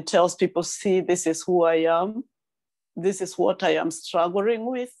and tells people, see, this is who I am. This is what I am struggling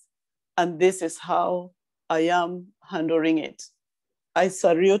with. And this is how I am handling it. I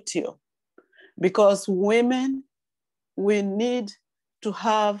salute you, because women, we need to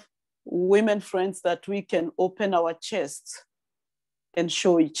have women friends that we can open our chests and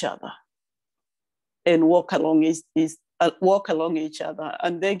show each other and walk along each other.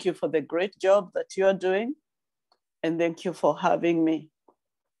 And thank you for the great job that you are doing. And thank you for having me.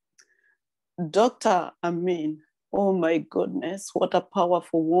 Dr. Amin, oh my goodness, what a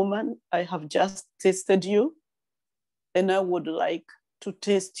powerful woman. I have just tasted you, and I would like to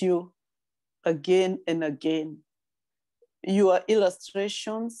taste you again and again. Your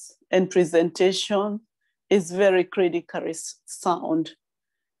illustrations and presentation is very critically sound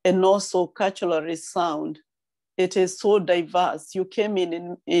and also culturally sound. It is so diverse. You came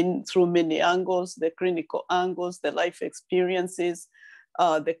in through many angles, the clinical angles, the life experiences,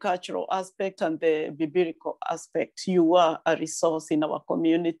 the cultural aspect, and the biblical aspect. You are a resource in our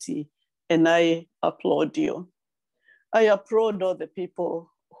community, and I applaud you. I applaud all the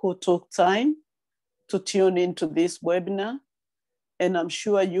people who took time to tune into this webinar, and I'm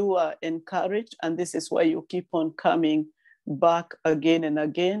sure you are encouraged, and this is why you keep on coming back again and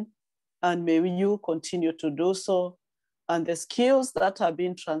again, and may you continue to do so, and the skills that have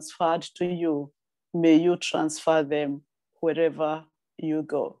been transferred to you, may you transfer them wherever you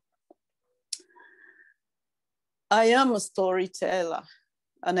go. I am a storyteller,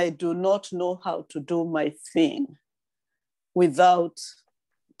 and I do not know how to do my thing without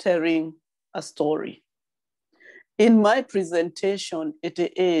telling a story. In my presentation, it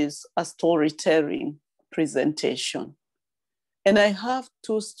is a storytelling presentation. And I have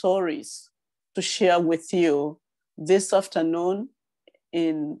two stories to share with you this afternoon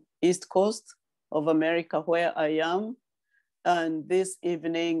in East Coast of America, where I am, and this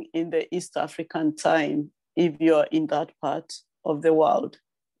evening in the East African time, if you're in that part of the world.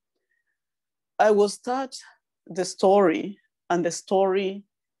 I will start the story, and the story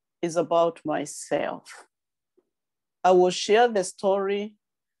is about myself. I will share the story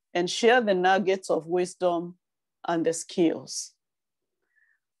and share the nuggets of wisdom and the skills.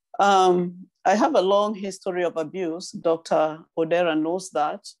 I have a long history of abuse. Dr. Odera knows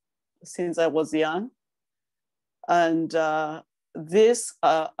that since I was young. And this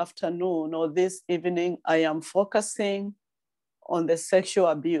afternoon or this evening, I am focusing on the sexual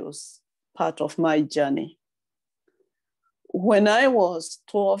abuse part of my journey. When I was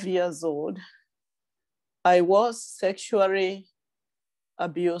 12 years old, I was sexually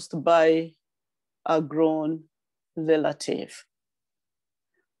abused by a grown relative.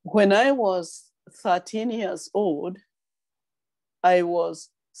 When I was 13 years old, I was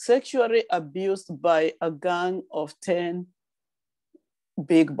sexually abused by a gang of 10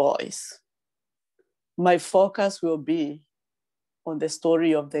 big boys. My focus will be on the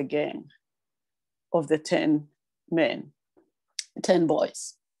story of the gang of the 10 men, 10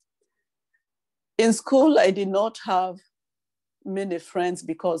 boys. In school, I did not have many friends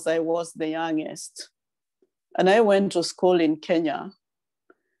because I was the youngest. And I went to school in Kenya.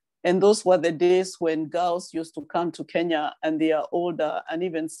 And those were the days when girls used to come to Kenya and they are older, and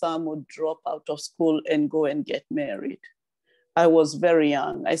even some would drop out of school and go and get married. I was very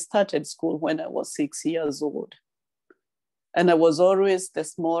young. I started school when I was 6 years old. And I was always the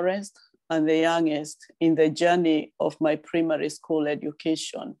smallest and the youngest in the journey of my primary school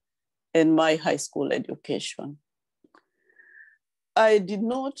education and my high school education. I did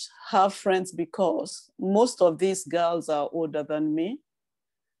not have friends because most of these girls are older than me.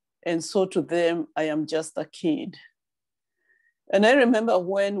 And so to them, I am just a kid. And I remember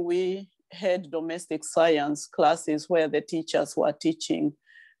when we had domestic science classes where the teachers were teaching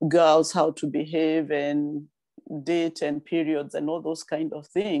girls how to behave and date and periods and all those kind of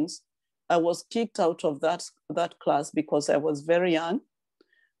things, I was kicked out of that class because I was very young.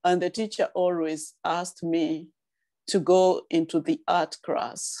 And the teacher always asked me to go into the art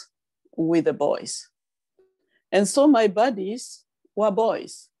class with the boys. And so my buddies were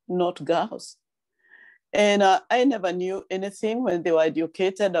boys, not girls. And I never knew anything when they were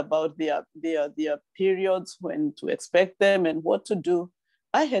educated about their periods, when to expect them and what to do.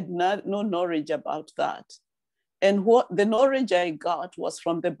 I had no knowledge about that. And what the knowledge I got was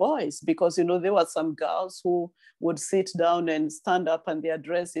from the boys, because, you know, there were some girls who would sit down and stand up and their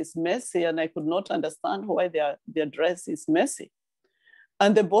dress is messy. And I could not understand why their dress is messy.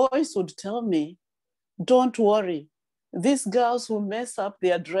 And the boys would tell me, don't worry. These girls who mess up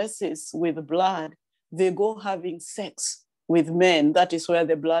their dresses with blood, they go having sex with men. That is where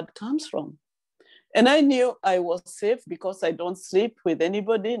the blood comes from. And I knew I was safe because I don't sleep with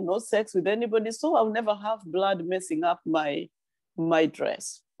anybody, no sex with anybody. So I'll never have blood messing up my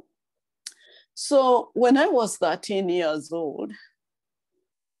dress. So when I was 13 years old,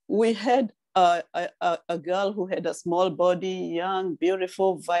 we had a girl who had a small body, young,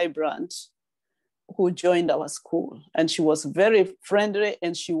 beautiful, vibrant, who joined our school. And she was very friendly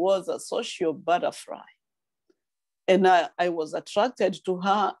and she was a social butterfly. And I was attracted to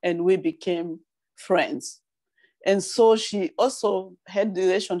her and we became friends. And so she also had a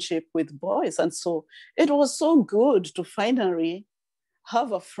relationship with boys. And so it was so good to finally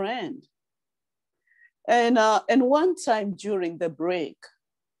have a friend. And one time during the break,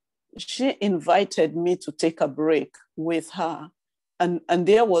 she invited me to take a break with her. And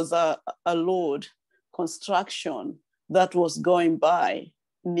there was a road construction that was going by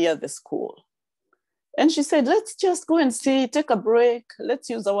near the school. And she said, let's just go and see, take a break. Let's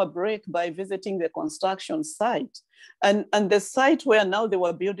use our break by visiting the construction site. And the site where now they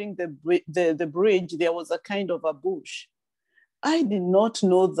were building the bridge, there was a kind of a bush. I did not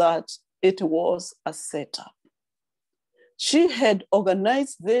know that it was a setup. She had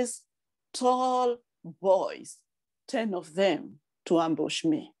organized these tall boys, 10 of them, to ambush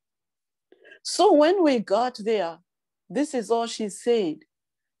me. So when we got there, this is all she said.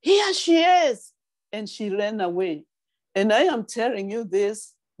 Here she is. And she ran away. And I am telling you,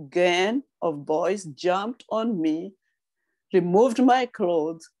 this gang of boys jumped on me, removed my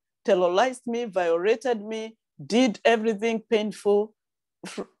clothes, terrorized me, violated me, did everything painful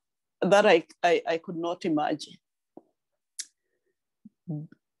that I could not imagine.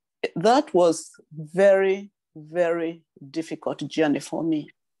 That was very, very difficult journey for me.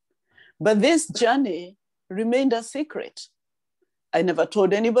 But this journey remained a secret. I never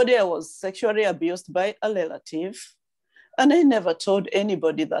told anybody I was sexually abused by a relative. And I never told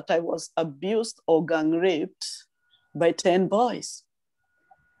anybody that I was abused or gang raped by 10 boys.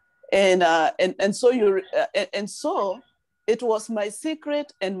 And so it was my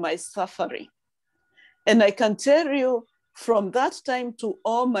secret and my suffering. And I can tell you from that time to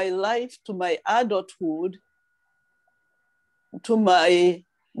all my life, to my adulthood, to my,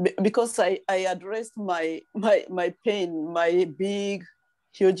 because I addressed my pain, my big,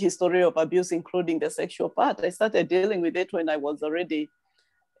 huge history of abuse, including the sexual part. I started dealing with it when I was already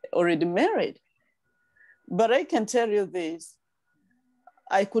married. But I can tell you this,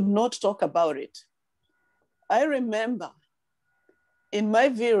 I could not talk about it. I remember in my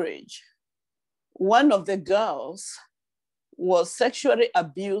village, one of the girls was sexually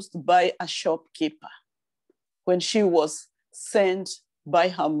abused by a shopkeeper when she was sent by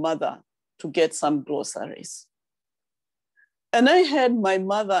her mother to get some groceries. And I had my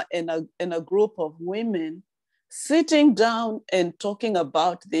mother and a group of women sitting down and talking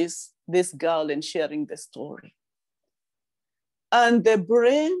about this girl and sharing the story. And the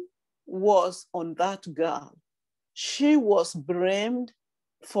blame was on that girl. She was blamed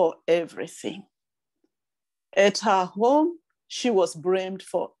for everything. At her home, she was blamed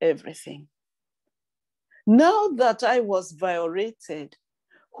for everything. Now that I was violated,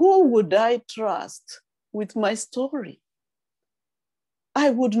 who would I trust with my story? I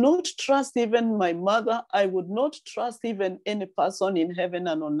would not trust even my mother. I would not trust even any person in heaven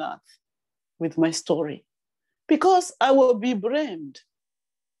and on earth with my story, because I will be blamed.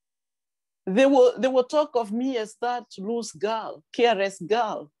 They will talk of me as that loose girl, careless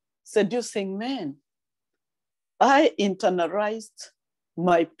girl, seducing men. I internalized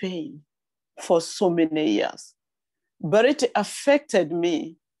my pain for so many years, but it affected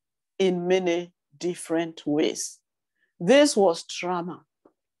me in many different ways. This was trauma.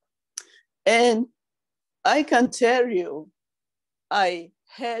 And I can tell you, I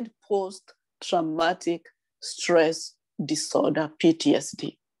had post-traumatic stress disorder,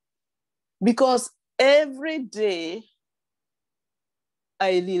 PTSD, because every day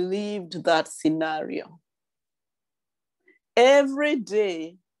I relived that scenario. Every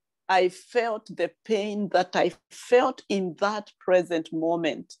day I felt the pain that I felt in that present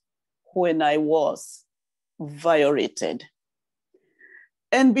moment when I was violated.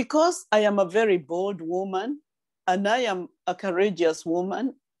 And because I am a very bold woman and I am a courageous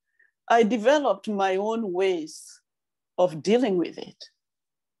woman, I developed my own ways of dealing with it.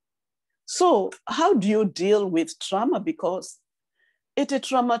 So how do you deal with trauma? Because it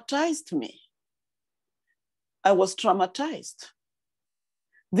traumatized me. I was traumatized.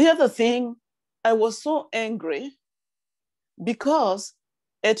 The other thing, I was so angry because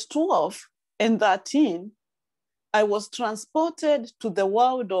at 12 and 13, I was transported to the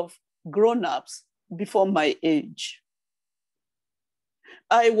world of grown-ups before my age.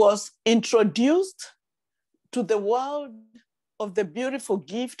 I was introduced to the world of the beautiful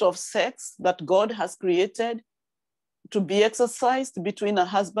gift of sex that God has created to be exercised between a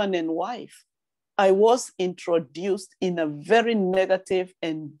husband and wife. I was introduced in a very negative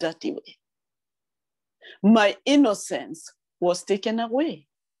and dirty way. My innocence was taken away.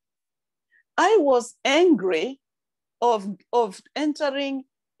 I was angry of entering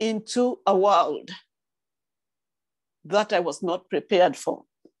into a world that I was not prepared for.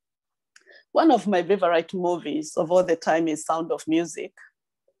 One of my favorite movies of all the time is Sound of Music.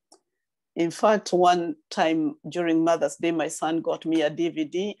 In fact, one time during Mother's Day, my son got me a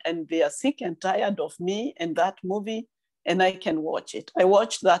DVD and they are sick and tired of me and that movie, and I can watch it. I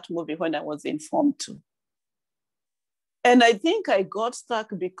watched that movie when I was informed to. And I think I got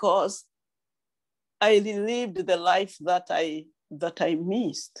stuck because I relived the life that I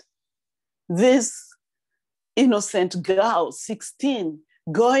missed. This innocent girl, 16,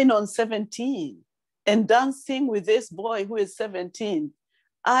 going on 17 and dancing with this boy who is 17.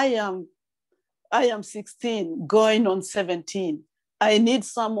 I am 16, going on 17. I need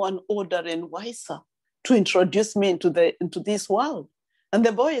someone older and wiser to introduce me into this world. And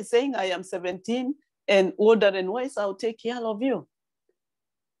the boy is saying, I am 17 and older and wiser, I'll take care of you.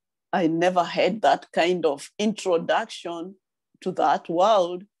 I never had that kind of introduction to that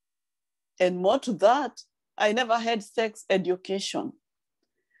world. And more to that, I never had sex education.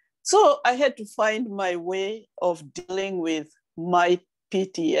 So I had to find my way of dealing with my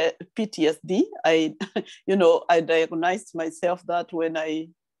PTSD. I diagnosed myself that when I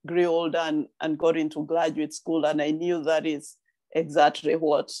grew older and got into graduate school, and I knew that is exactly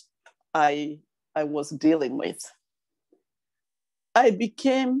what I was dealing with. I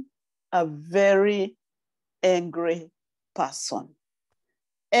became a very angry person.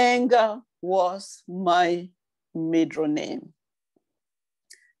 Anger was my middle name.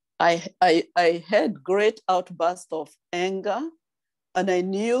 I had great outbursts of anger, and I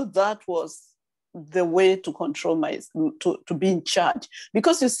knew that was the way to control to be in charge.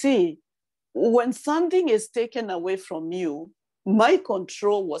 Because you see, when something is taken away from you, my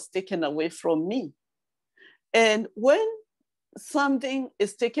control was taken away from me. And when something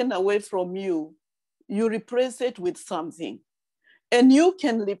is taken away from you, you replace it with something. And you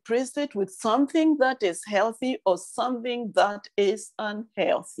can replace it with something that is healthy or something that is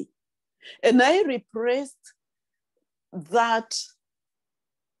unhealthy. And I replaced that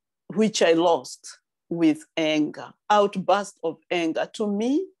which I lost with anger, outburst of anger. To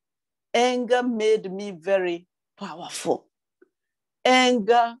me, anger made me very powerful.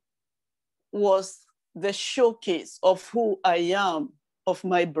 Anger was the showcase of who I am, of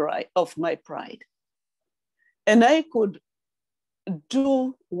my pride. And I could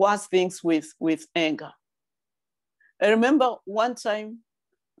do worse things with anger. I remember one time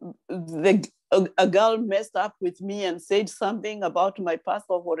a girl messed up with me and said something about my past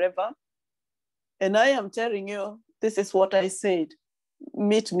or whatever. And I am telling you, this is what I said.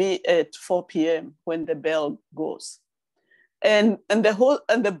 Meet me at 4 p.m. when the bell goes. And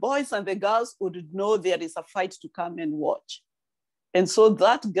the boys and the girls would know there is a fight to come and watch. And so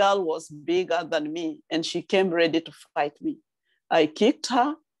that girl was bigger than me, and she came ready to fight me. I kicked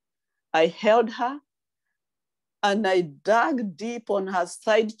her, I held her, and I dug deep on her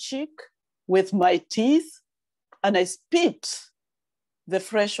side cheek with my teeth, and I spit the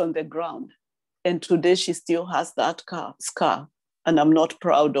flesh on the ground. And today she still has that scar, and I'm not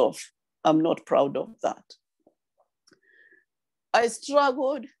proud of that. I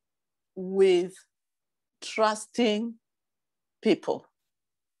struggled with trusting people.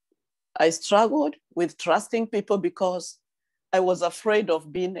 I struggled with trusting people because I was afraid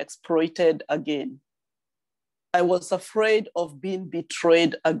of being exploited again. I was afraid of being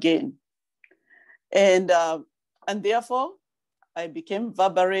betrayed again. And therefore, I became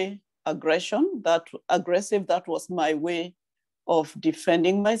verbally aggressive. That was my way of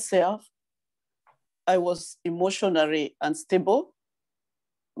defending myself. I was emotionally unstable.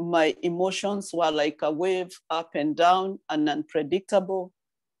 My emotions were like a wave up and down and unpredictable.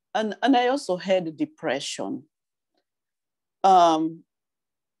 And I also had depression.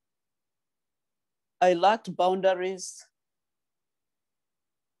 I lacked boundaries.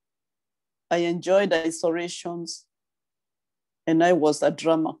 I enjoyed isolations, and I was a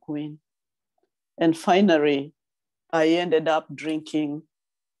drama queen. And finally, I ended up drinking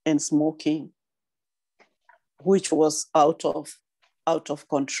and smoking, which was out of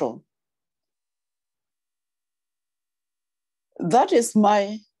control. That is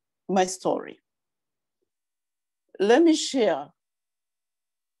my story. Let me share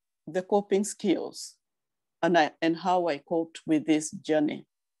the coping skills and how I coped with this journey.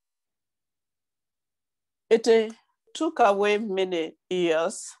 It took away many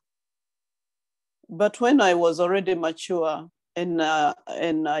years, but when I was already mature and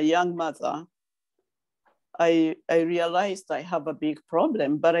a young mother, I realized I have a big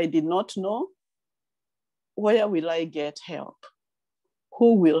problem, but I did not know where will I get help?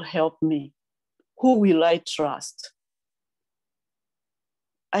 Who will help me? Who will I trust?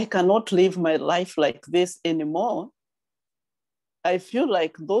 I cannot live my life like this anymore. I feel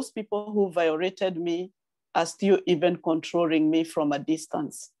like those people who violated me are still even controlling me from a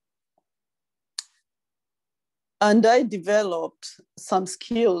distance. And I developed some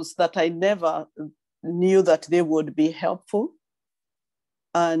skills that I never knew that they would be helpful.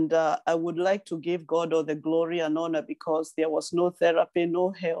 And I would like to give God all the glory and honor because there was no therapy, no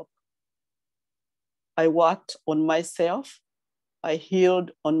help. I worked on myself. I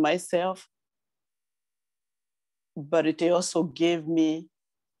healed on myself. But it also gave me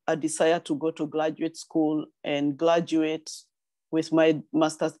a desire to go to graduate school and graduate with my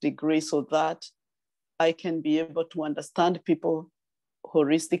master's degree so that I can be able to understand people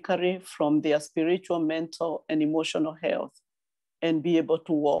holistically from their spiritual, mental, and emotional health and be able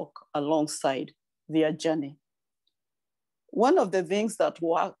to walk alongside their journey. One of the things that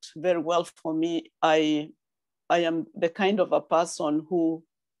worked very well for me, I am the kind of a person who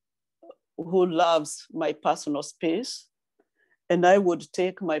loves my personal space. And I would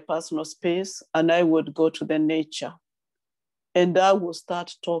take my personal space and I would go to the nature. And I would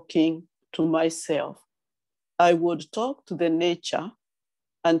start talking to myself. I would talk to the nature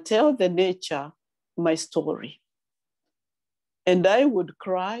and tell the nature my story. And I would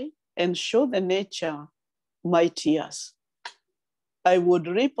cry and show the nature my tears. I would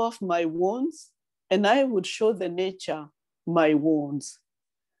rip off my wounds and I would show the nature my wounds.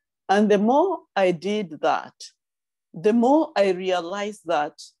 And the more I did that, the more I realized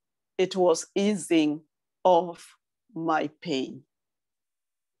that it was easing off my pain.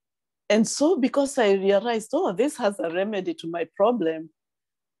 And so because I realized, oh, this has a remedy to my problem,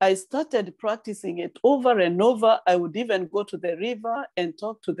 I started practicing it over and over. I would even go to the river and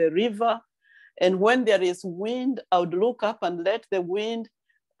talk to the river. And when there is wind, I would look up and let the wind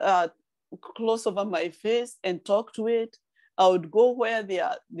close over my face and talk to it. I would go where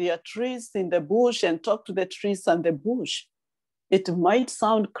there are trees in the bush and talk to the trees and the bush. It might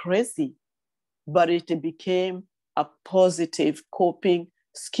sound crazy, but it became a positive coping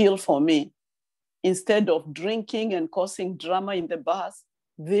skill for me. Instead of drinking and causing drama in the bus,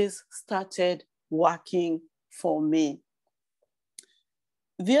 this started working for me.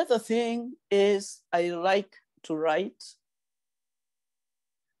 The other thing is I like to write,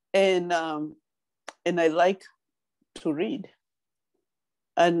 and I like to read.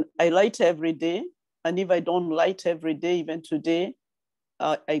 And I write every day. And if I don't write every day, even today,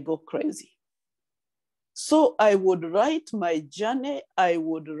 I go crazy. So I would write my journey. I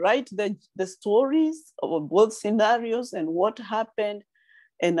would write the stories of both scenarios and what happened.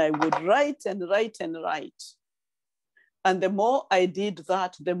 And I would write and write and write. And the more I did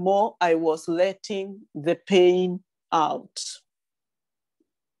that, the more I was letting the pain out.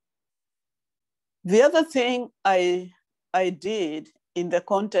 The other thing I did in the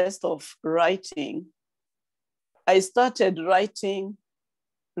context of writing, I started writing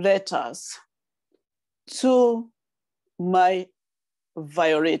letters to my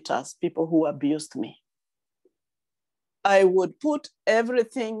violators, people who abused me. I would put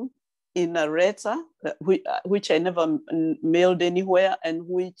everything in a letter, which I never mailed anywhere, and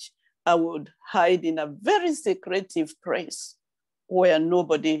which I would hide in a very secretive place where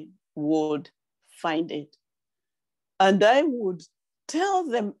nobody would find it. And I would tell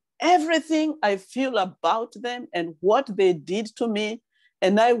them everything I feel about them and what they did to me,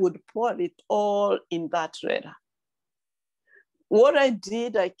 and I would pour it all in that letter. What I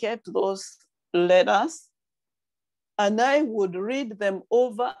did, I kept those letters and I would read them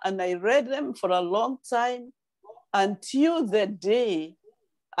over, and I read them for a long time until the day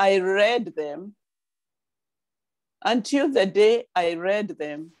I read them,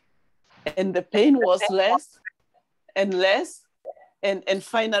 and the pain was less and less. And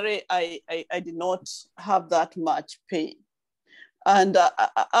finally, I did not have that much pain. And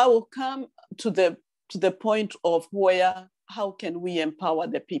I will come to the point of where how can we empower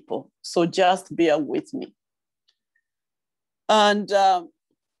the people? So just bear with me. And the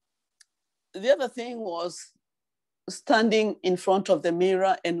other thing was standing in front of the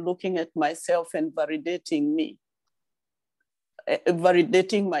mirror and looking at myself and validating me,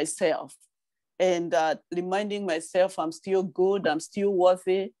 validating myself, and reminding myself I'm still good, I'm still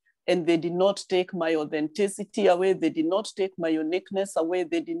worthy, and they did not take my authenticity away, they did not take my uniqueness away,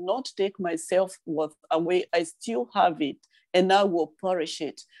 they did not take my self-worth away. I still have it, and I will perish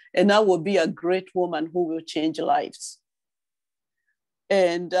it, and I will be a great woman who will change lives.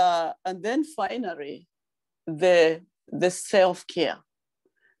 And then finally, the self-care.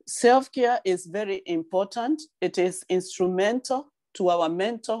 Self-care is very important. It is instrumental to our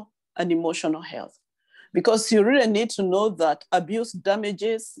mental and emotional health, because you really need to know that abuse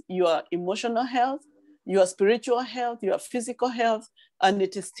damages your emotional health, your spiritual health, your physical health, and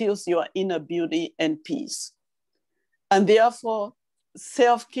it steals your inner beauty and peace. And therefore,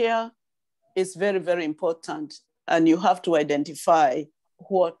 self-care is very, very important, and you have to identify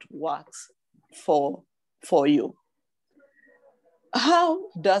what works for you. How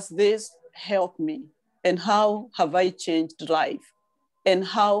does this help me? And how have I changed life? And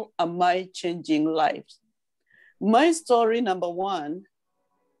how am I changing lives? My story, number one,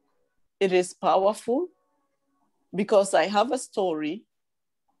 it is powerful because I have a story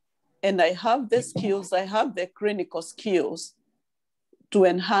and I have the skills, I have the clinical skills to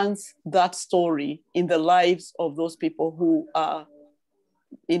enhance that story in the lives of those people who are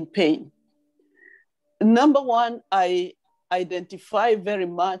in pain. Number one, I identify very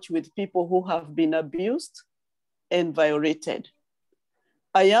much with people who have been abused and violated.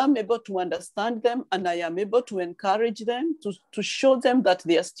 I am able to understand them, and I am able to encourage them, to show them that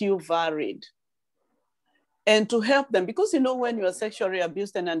they are still valid, and to help them. Because, you know, when you are sexually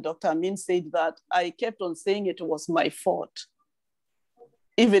abused, and Dr. Amin said that, I kept on saying it was my fault,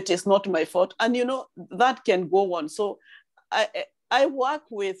 if it is not my fault. And, you know, that can go on. So I work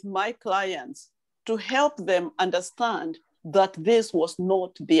with my clients to help them understand that this was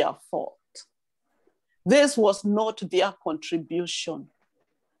not their fault. This was not their contribution.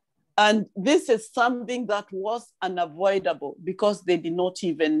 And this is something that was unavoidable because they did not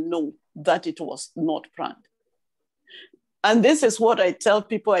even know that it was not planned. And this is what I tell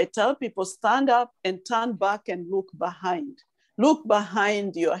people. I tell people, stand up and turn back and look behind. Look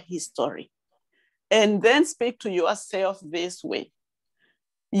behind your history. And then speak to yourself this way.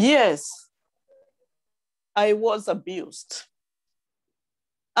 Yes, I was abused.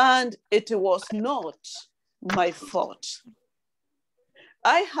 And it was not my fault.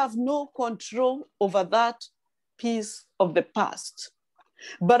 I have no control over that piece of the past,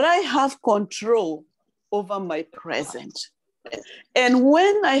 but I have control over my present. And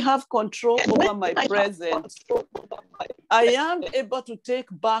when I have control over my present, I am able to take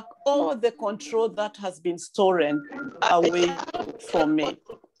back all the control that has been stolen away from me.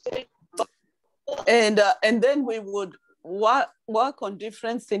 And then we would work on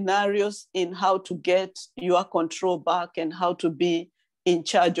different scenarios in how to get your control back and how to be in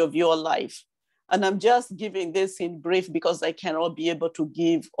charge of your life. And I'm just giving this in brief because I cannot be able to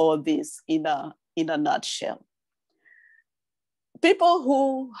give all this in a nutshell. People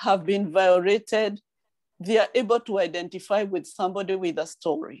who have been violated, they are able to identify with somebody with a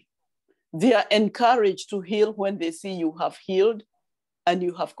story. They are encouraged to heal when they see you have healed and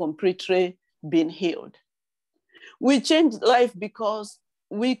you have completely been healed. We change life because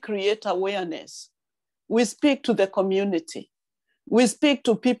we create awareness. We speak to the community. We speak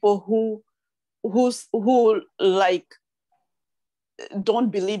to people who like don't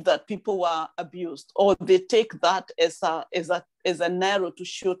believe that people were abused, or they take that as an arrow to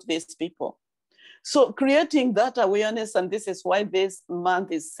shoot these people. So creating that awareness, and this is why this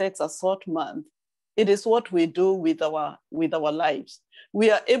month is Sex Assault Month. It is what we do with our lives.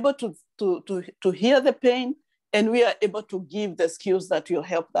 We are able to hear the pain, and we are able to give the skills that will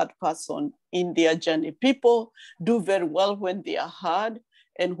help that person in their journey. People do very well when they are heard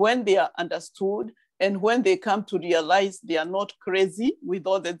and when they are understood, and when they come to realize they are not crazy with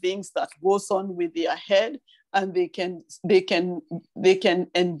all the things that goes on with their head, and they can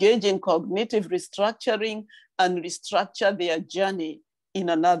engage in cognitive restructuring and restructure their journey in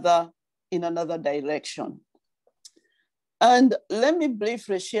another direction. And let me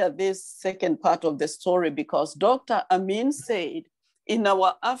briefly share this second part of the story, because Dr. Amin said, in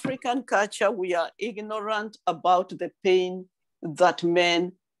our African culture, we are ignorant about the pain that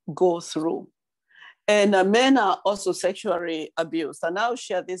men go through. And men are also sexually abused. And I'll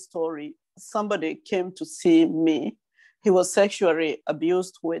share this story. Somebody came to see me. He was sexually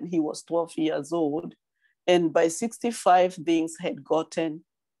abused when he was 12 years old. And by 65, things had gotten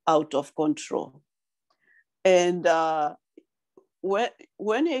out of control. And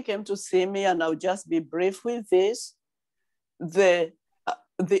when he came to see me, and I'll just be brief with this, the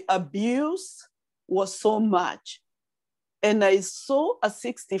abuse was so much. And I saw a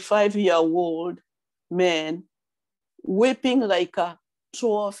 65-year-old man weeping like a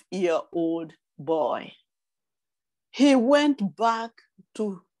 12-year-old boy. He went back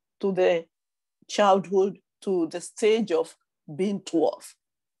to the childhood, to the stage of being 12.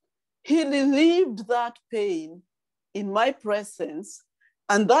 He relieved that pain in my presence,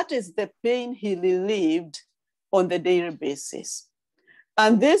 and that is the pain he relieved on the daily basis.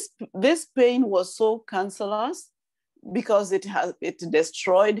 And this pain was so cancerous because it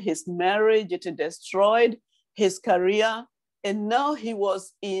destroyed his marriage, it destroyed his career, and now he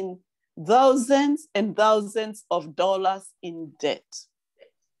was in thousands and thousands of dollars in debt.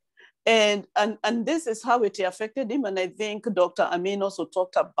 And this is how it affected him. And I think Dr. Amin also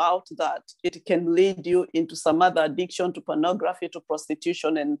talked about that. It can lead you into some other addiction, to pornography, to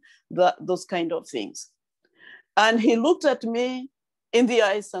prostitution, and those kind of things. And he looked at me in the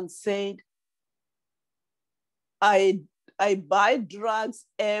eyes and said, I buy drugs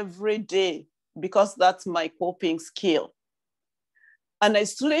every day because that's my coping skill. And I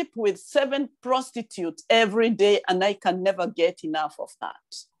sleep with 7 prostitutes every day, and I can never get enough of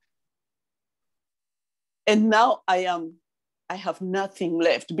that. And now I have nothing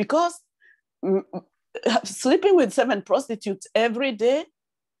left, because sleeping with 7 prostitutes every day,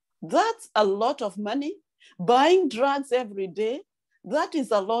 that's a lot of money. Buying drugs every day, that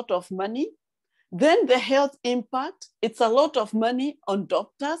is a lot of money. Then the health impact, it's a lot of money on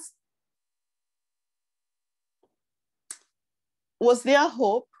doctors. Was there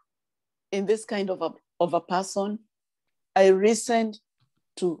hope in this kind of a person? I listened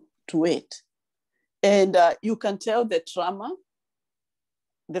to it. And you can tell the trauma,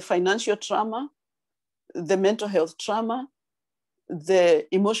 the financial trauma, the mental health trauma, the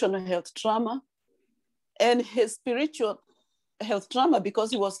emotional health trauma, and his spiritual health trauma,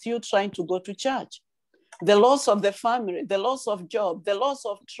 because he was still trying to go to church. The loss of the family, the loss of job, the loss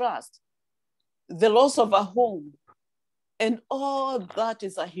of trust, the loss of a home. And all that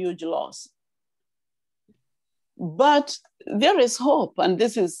is a huge loss. But there is hope. And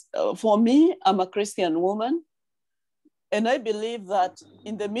this is, for me, I'm a Christian woman. And I believe that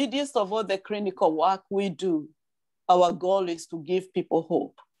in the midst of all the clinical work we do, our goal is to give people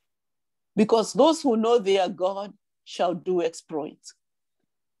hope. Because those who know their God shall do exploits.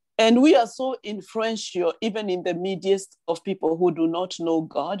 And we are so influential, even in the midst of people who do not know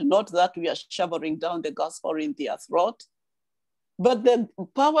God, not that we are shoveling down the gospel in their throat, but the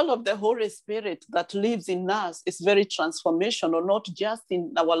power of the Holy Spirit that lives in us is very transformational, not just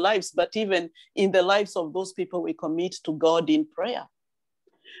in our lives, but even in the lives of those people we commit to God in prayer.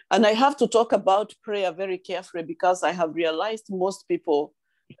 And I have to talk about prayer very carefully, because I have realized most people,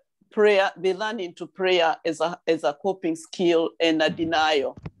 they learn into prayer as a coping skill and a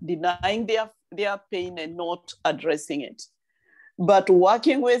denial, denying their pain and not addressing it. But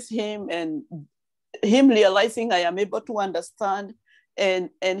working with him and him realizing I am able to understand, and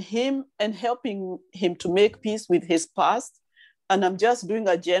helping him to make peace with his past. And I'm just doing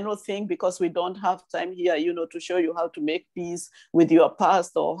a general thing because we don't have time here, to show you how to make peace with your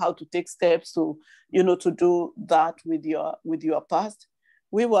past, or how to take steps to, to do that with your past.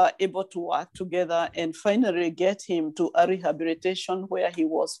 We were able to work together and finally get him to a rehabilitation where he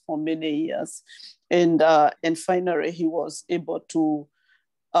was for many years. And finally he was able to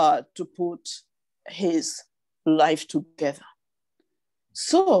put his life together.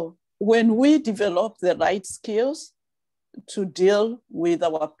 So when we develop the right skills to deal with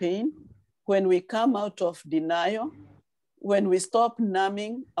our pain, when we come out of denial, when we stop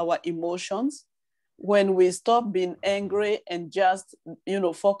numbing our emotions, when we stop being angry and just,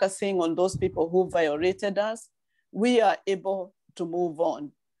 focusing on those people who violated us, we are able to move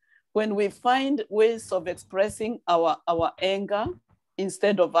on. When we find ways of expressing our anger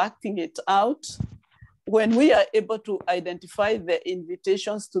instead of acting it out, when we are able to identify the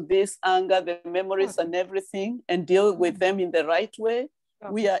invitations to this anger, the memories and everything, and deal with them in the right way,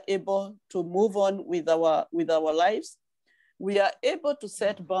 we are able to move on with our lives. We are able to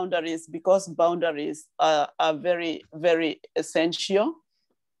set boundaries, because boundaries are very, very essential.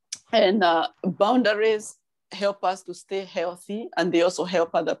 And boundaries help us to stay healthy, and they also help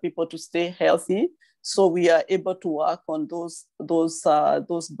other people to stay healthy. So we are able to work on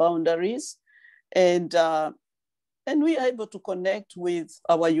those boundaries. And we are able to connect with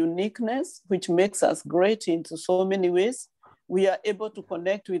our uniqueness, which makes us great in so many ways. We are able to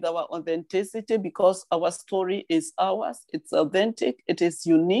connect with our authenticity because our story is ours. It's authentic. It is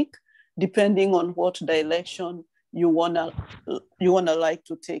unique, depending on what direction you wanna like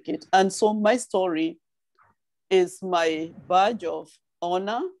to take it. And so my story is my badge of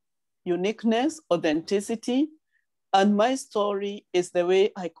honor, uniqueness, authenticity. And my story is the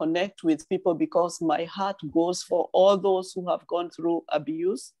way I connect with people, because my heart goes for all those who have gone through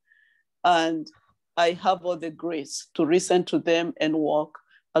abuse. And I have all the grace to listen to them and walk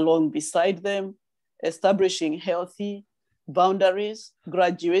along beside them, establishing healthy boundaries,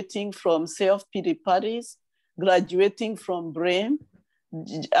 graduating from self-pity parties, graduating from blame,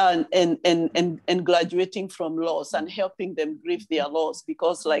 and graduating from loss, and helping them grieve their loss.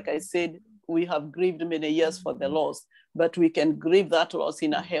 Because like I said, we have grieved many years for the loss, but we can grieve that loss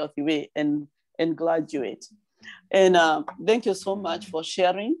in a healthy way and graduate. And thank you so much for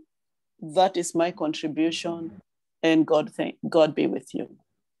sharing. That is my contribution, and God be with you.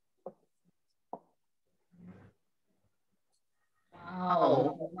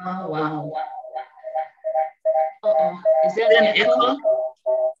 Wow, wow, wow. Uh-oh. Is there an echo?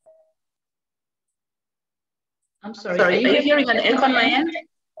 I'm sorry, are you hearing an echo on my end?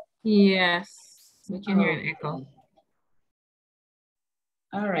 Yes, we can hear an echo.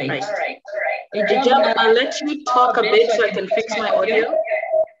 All right. Ajab, I'll let you talk a bit so I can fix my audio.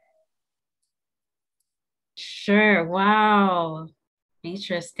 Sure. Wow.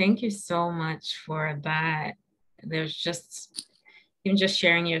 Beatrice, thank you so much for that. There's just, even just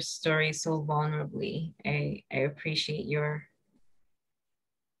sharing your story so vulnerably. I appreciate your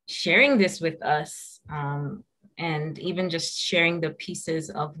sharing this with us, and even just sharing the pieces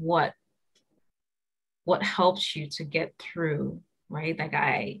of what helps you to get through, right? Like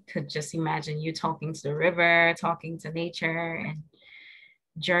I could just imagine you talking to the river, talking to nature, and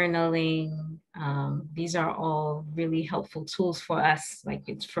journaling. These are all really helpful tools for us. Like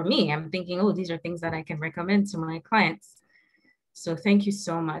it's for me, I'm thinking, oh, these are things that I can recommend to my clients. So thank you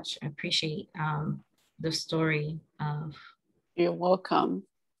so much. I appreciate the story of You're welcome.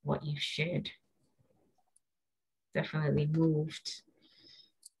 What you shared. Definitely moved.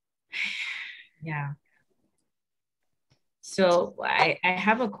 Yeah. So I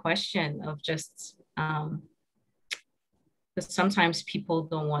have a question of just, because sometimes people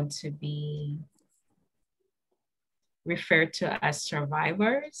don't want to be referred to as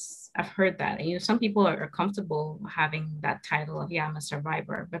survivors. I've heard that. And, you know, some people are comfortable having that title of, yeah, I'm a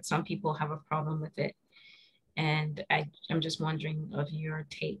survivor, but some people have a problem with it. And I'm just wondering of your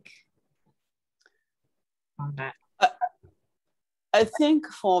take on that. I think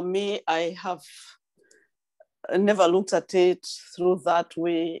for me, I have never looked at it through that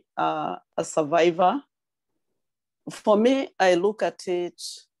way, a survivor. For me, I look at it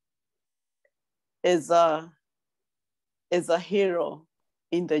as a hero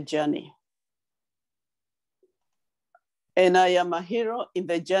in the journey. And I am a hero in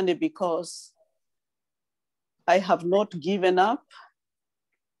the journey because I have not given up.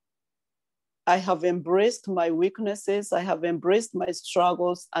 I have embraced my weaknesses. I have embraced my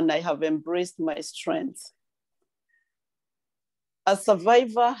struggles, and I have embraced my strengths. A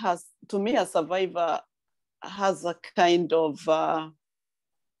survivor has, to me, a survivor has a kind of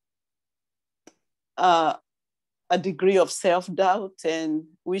a degree of self-doubt and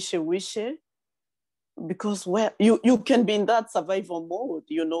wishy-washy, because you can be in that survival mode,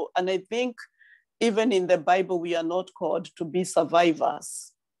 you know. And I think even in the Bible, we are not called to be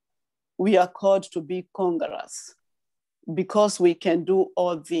survivors. We are called to be conquerors, because we can do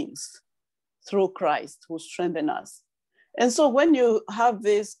all things through Christ who strengthens us. And so when you have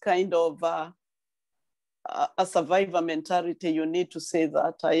this kind of a survivor mentality, you need to say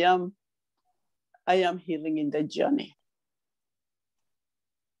that I am healing in the journey.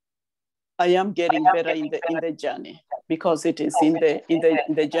 I am getting better in the journey, because it is in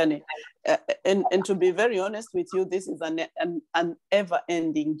the journey. And to be very honest with you, this is an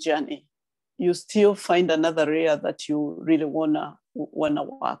ever-ending journey. You still find another area that you really wanna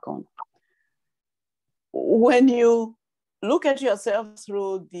work on. When you look at yourself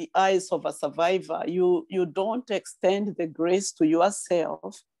through the eyes of a survivor, you don't extend the grace to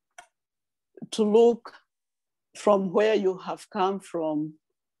yourself to look from where you have come from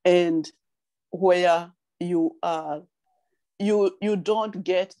and where you are. You don't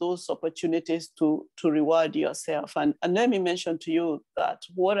get those opportunities to reward yourself. And let me mention to you that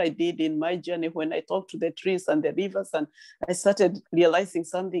what I did in my journey, when I talked to the trees and the rivers, and I started realizing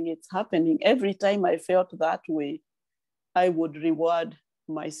something is happening. Every time I felt that way, I would reward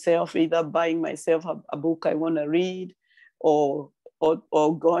myself, either buying myself a book I want to read, or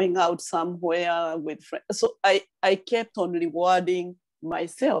or going out somewhere with friends. So I kept on rewarding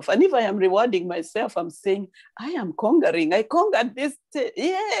myself. And if I am rewarding myself, I'm saying, I am conquering. I conquered this.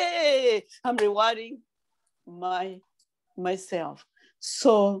 Yay! I'm rewarding myself.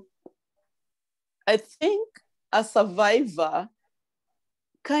 So I think a survivor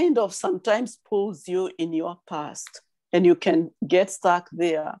kind of sometimes pulls you in your past and you can get stuck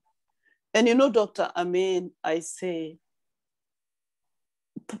there. And you know, Dr. Amin, I say,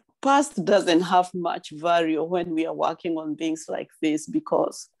 past doesn't have much value when we are working on things like this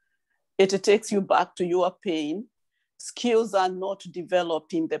because it takes you back to your pain. Skills are not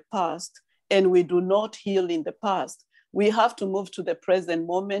developed in the past, and we do not heal in the past. We have to move to the present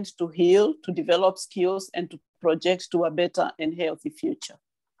moment to heal, to develop skills, and to project to a better and healthy future.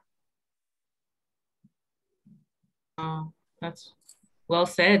 Oh, that's well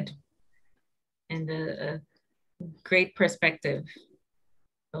said, and a great perspective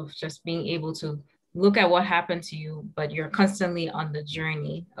of just being able to look at what happened to you, but you're constantly on the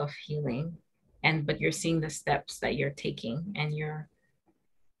journey of healing, but you're seeing the steps that you're taking, and you're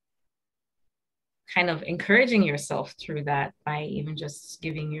kind of encouraging yourself through that by even just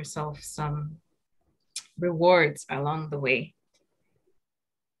giving yourself some rewards along the way.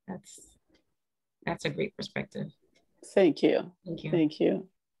 That's a great perspective. Thank you. Thank you. Thank you.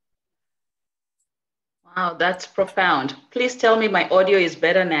 Wow, that's profound. Please tell me my audio is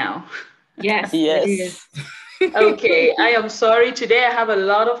better now. Yes. Yes. It is. Okay, I am sorry. Today I have a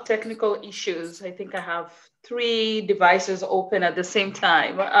lot of technical issues. I think I have 3 devices open at the same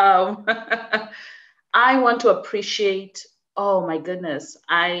time. I want to appreciate, oh my goodness,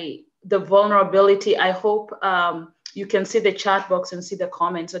 the vulnerability. I hope you can see the chat box and see the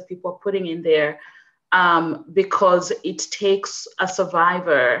comments that people are putting in there, because it takes a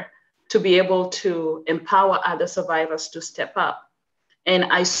survivor to be able to empower other survivors to step up. And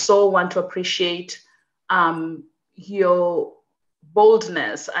I so want to appreciate your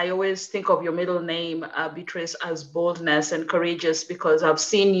boldness. I always think of your middle name, Beatrice, as boldness and courageous, because I've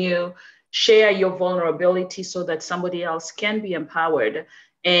seen you share your vulnerability so that somebody else can be empowered.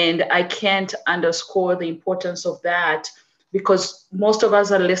 And I can't underscore the importance of that, because most of us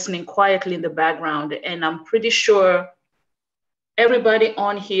are listening quietly in the background. And I'm pretty sure everybody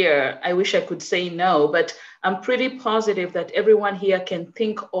on here, I wish I could say no, but I'm pretty positive that everyone here can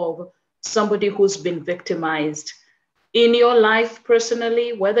think of somebody who's been victimized in your life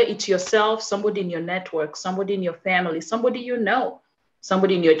personally, whether it's yourself, somebody in your network, somebody in your family, somebody you know,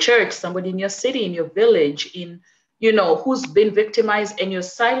 somebody in your church, somebody in your city, in your village, who's been victimized, and you're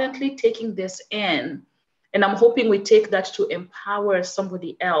silently taking this in. And I'm hoping we take that to empower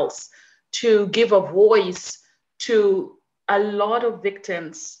somebody else, to give a voice to a lot of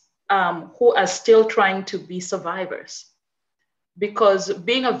victims who are still trying to be survivors. Because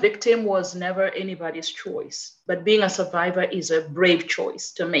being a victim was never anybody's choice, but being a survivor is a brave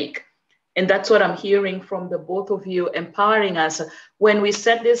choice to make. And that's what I'm hearing from the both of you, empowering us. When we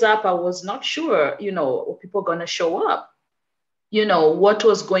set this up, I was not sure, are people going to show up? What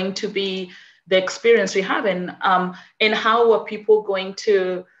was going to be the experience we have, and how are people going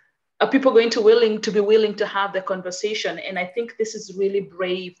to be willing to have the conversation? And I think this is really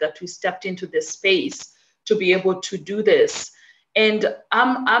brave that we stepped into this space to be able to do this. And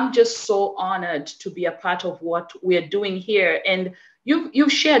I'm just so honored to be a part of what we're doing here. And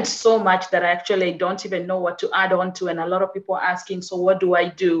you've shared so much that I actually don't even know what to add on to. And a lot of people are asking, so what do I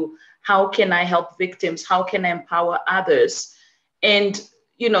do? How can I help victims? How can I empower others? And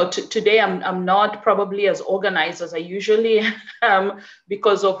today I'm not probably as organized as I usually am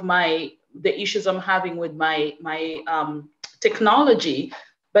because of the issues I'm having with my technology.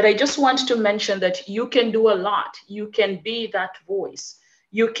 But I just want to mention that you can do a lot. You can be that voice.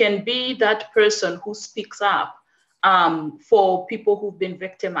 You can be that person who speaks up for people who've been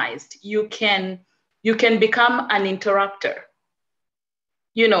victimized. You can become an interrupter.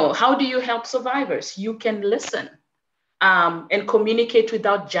 How do you help survivors? You can listen and communicate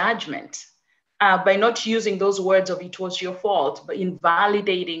without judgment by not using those words of "it was your fault," but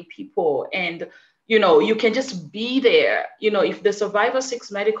invalidating people. And you can just be there. If the survivor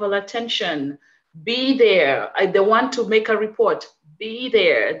seeks medical attention, be there. They want to make a report, be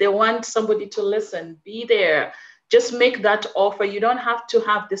there. They want somebody to listen, be there. Just make that offer. You don't have to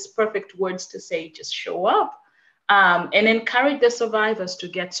have these perfect words to say, just show up and encourage the survivors to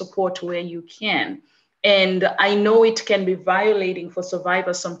get support where you can. And I know it can be violating for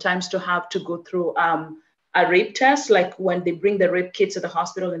survivors sometimes to have to go through a rape test, like when they bring the rape kits to the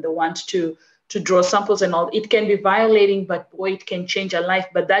hospital and they want to draw samples and all. It can be violating, but boy, it can change a life.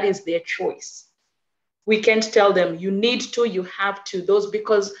 But that is their choice. We can't tell them you need to, you have to, those,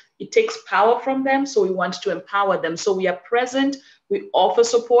 because it takes power from them. So we want to empower them. So we are present, we offer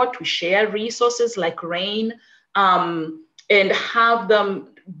support, we share resources like RAIN, and have them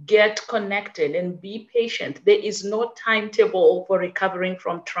get connected and be patient. There is no timetable for recovering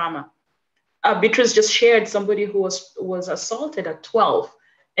from trauma. Beatrice just shared somebody who was assaulted at 12,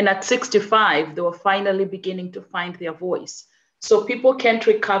 and at 65, they were finally beginning to find their voice. So people can't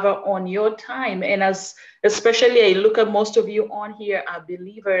recover on your time. And especially I look at most of you on here are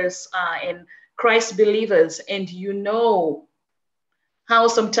believers and Christ believers, and you know how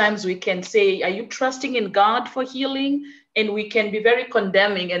sometimes we can say, are you trusting in God for healing? And we can be very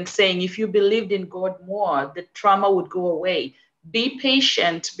condemning and saying, if you believed in God more, the trauma would go away. Be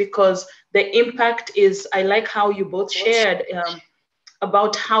patient, because the impact is, I like how you both shared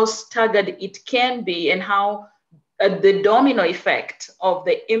about how staggered it can be, and how the domino effect of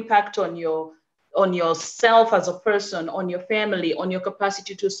the impact on yourself as a person, on your family, on your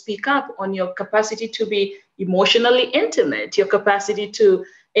capacity to speak up, on your capacity to be emotionally intimate, your capacity to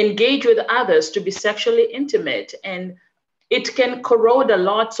engage with others, to be sexually intimate. And it can corrode a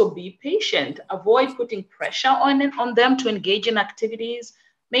lot. So be patient. Avoid putting pressure on them to engage in activities.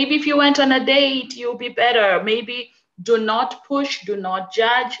 Maybe if you went on a date, you'll be better. Maybe do not push, do not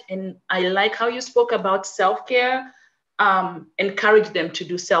judge. And I like how you spoke about self-care. Encourage them to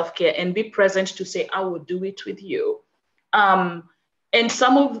do self-care and be present to say, I will do it with you. And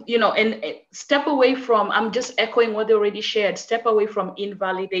some of, and step away from, I'm just echoing what they already shared, step away from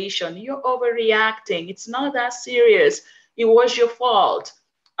invalidation. You're overreacting. It's not that serious. It was your fault.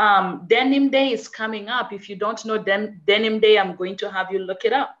 Denim Day is coming up. If you don't know Denim Day, I'm going to have you look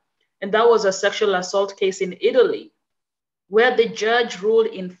it up. And that was a sexual assault case in Italy, where the judge ruled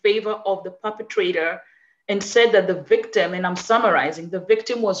in favor of the perpetrator and said that the victim, and I'm summarizing, the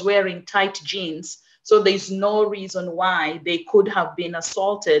victim was wearing tight jeans. So there's no reason why they could have been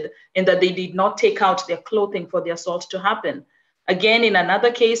assaulted, and that they did not take out their clothing for the assault to happen. Again, in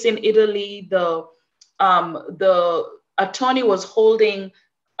another case in Italy, the attorney was holding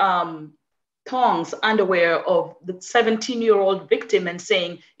thongs underwear of the 17-year-old victim and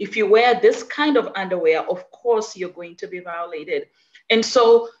saying, if you wear this kind of underwear, of course you're going to be violated. And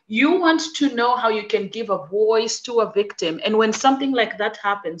so you want to know how you can give a voice to a victim. And when something like that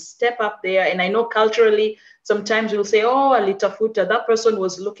happens, step up there. And I know culturally, sometimes you'll say, oh, alitafuta, that person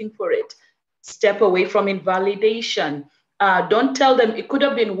was looking for it. Step away from invalidation. Don't tell them it could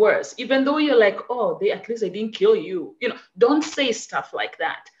have been worse, even though you're like, oh, at least they didn't kill you. Don't say stuff like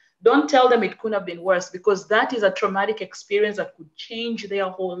that. Don't tell them it could have been worse, because that is a traumatic experience that could change their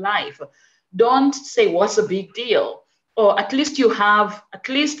whole life. Don't say, what's a big deal? Or at least you have, at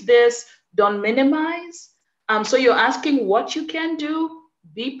least this, don't minimize. So you're asking what you can do,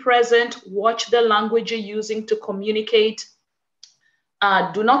 be present, watch the language you're using to communicate.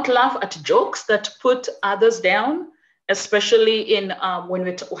 Do not laugh at jokes that put others down, especially in when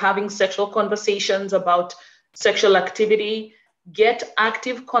we're having sexual conversations about sexual activity. Get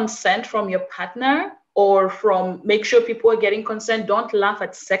active consent from your partner, or make sure people are getting consent. Don't laugh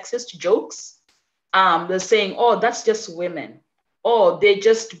at sexist jokes. They're saying, oh, that's just women. Oh, they're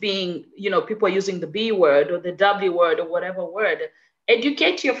just being, people are using the B word or the W word or whatever word.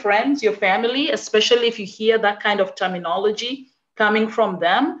 Educate your friends, your family, especially if you hear that kind of terminology coming from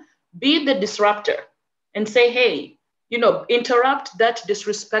them. Be the disruptor and say, hey, interrupt that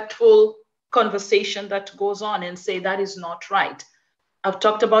disrespectful conversation that goes on and say that is not right. I've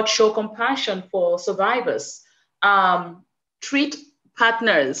talked about show compassion for survivors. Treat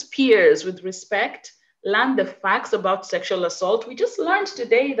partners, peers with respect. Learn the facts about sexual assault. We just learned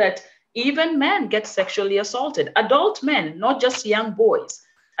today that even men get sexually assaulted. Adult men, not just young boys.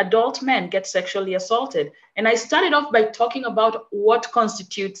 Adult men get sexually assaulted. And I started off by talking about what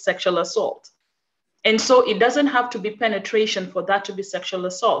constitutes sexual assault. And so it doesn't have to be penetration for that to be sexual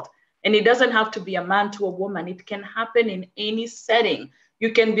assault. And it doesn't have to be a man to a woman. It can happen in any setting.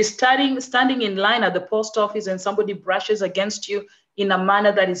 You can be standing in line at the post office and somebody brushes against you in a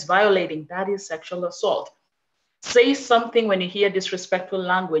manner that is violating. That is sexual assault. Say something when you hear disrespectful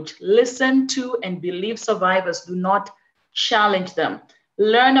language. Listen to and believe survivors. Do not challenge them.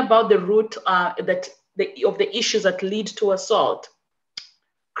 Learn about the root of the issues that lead to assault.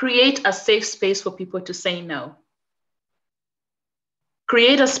 Create a safe space for people to say no.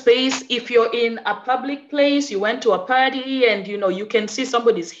 Create a space. If you're in a public place, you went to a party and you can see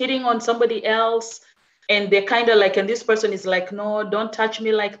somebody's hitting on somebody else, and they're kind of like, and this person is like, no, don't touch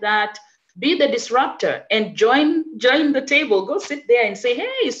me like that. Be the disruptor and join the table. Go sit there and say,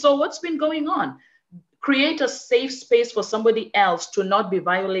 hey, so what's been going on? Create a safe space for somebody else to not be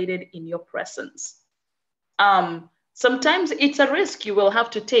violated in your presence. Sometimes it's a risk you will have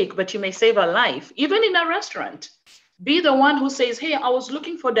to take, but you may save a life. Even in a restaurant, be the one who says, hey, I was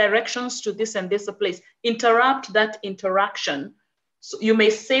looking for directions to this and this place. Interrupt that interaction. So you may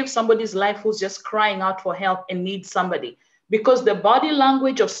save somebody's life who's just crying out for help and needs somebody. Because the body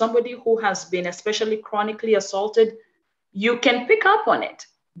language of somebody who has been especially chronically assaulted, you can pick up on it.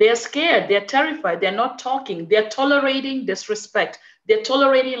 They're scared, they're terrified, they're not talking, they're tolerating disrespect, they're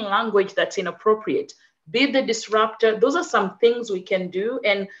tolerating language that's inappropriate. Be the disruptor. Those are some things we can do.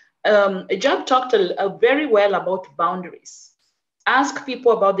 And Ajab talked very well about boundaries. Ask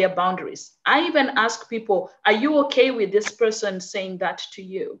people about their boundaries. I even ask people, are you okay with this person saying that to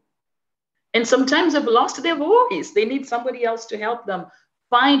you? And sometimes they've lost their voice. They need somebody else to help them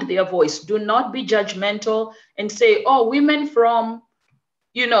find their voice. Do not be judgmental and say, oh, women from,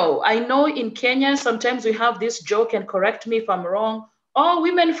 I know in Kenya, sometimes we have this joke, and correct me if I'm wrong. Oh,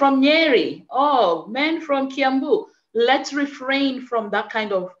 women from Nyeri. Oh, men from Kiambu. Let's refrain from that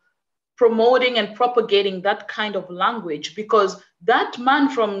kind of promoting and propagating that kind of language, because that man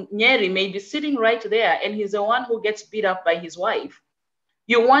from Nyeri may be sitting right there and he's the one who gets beat up by his wife.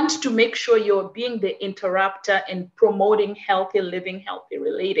 You want to make sure you're being the interrupter and promoting healthy living, healthy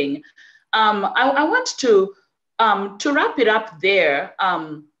relating. I want to wrap it up there,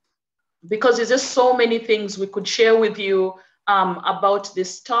 because there's just so many things we could share with you about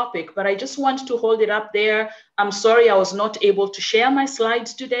this topic, but I just want to hold it up there. I'm sorry I was not able to share my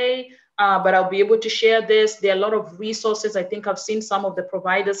slides today, but I'll be able to share this. There are a lot of resources. I think I've seen some of the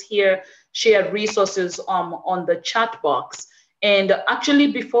providers here share resources on the chat box. And actually,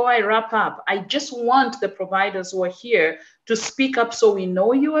 before I wrap up, I just want the providers who are here to speak up so we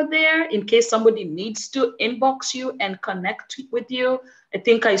know you are there in case somebody needs to inbox you and connect with you. I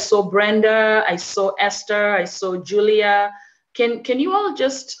think I saw Brenda, I saw Esther, I saw Julia. Can you all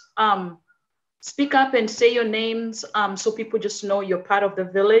just speak up and say your names so people just know you're part of the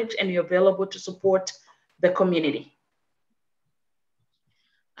village and you're available to support the community?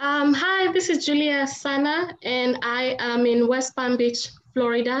 Hi, this is Julia Sana, and I am in West Palm Beach,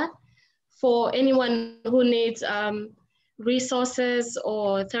 Florida. For anyone who needs resources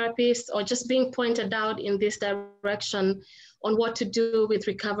or therapists, or just being pointed out in this direction on what to do with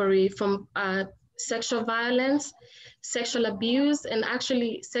recovery from sexual violence, sexual abuse, and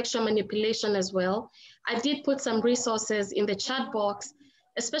actually sexual manipulation as well. I did put some resources in the chat box,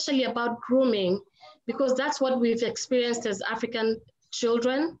 especially about grooming, because that's what we've experienced as African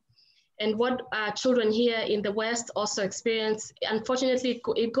children, and what children here in the West also experience. Unfortunately,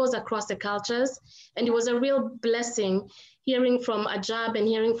 it goes across the cultures, and it was a real blessing hearing from Ajab and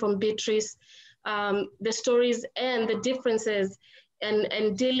hearing from Beatrice the stories and the differences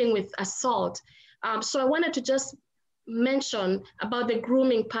and dealing with assault. So I wanted to just mention about the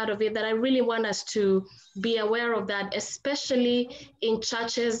grooming part of it, that I really want us to be aware of that, especially in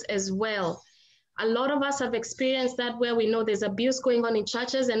churches as well. A lot of us have experienced that, where we know there's abuse going on in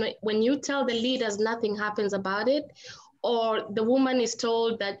churches, and when you tell the leaders, nothing happens about it, or the woman is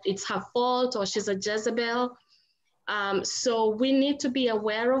told that it's her fault or she's a Jezebel. So we need to be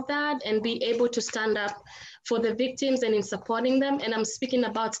aware of that and be able to stand up for the victims and in supporting them. And I'm speaking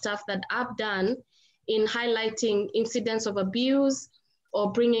about stuff that I've done in highlighting incidents of abuse, or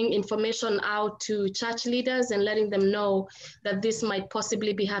bringing information out to church leaders and letting them know that this might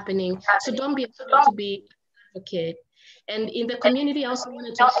possibly be happening. So don't be afraid to be an advocate. And in the community, I also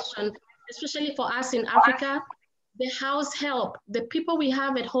wanted to mention, especially for us in Africa, the house help, the people we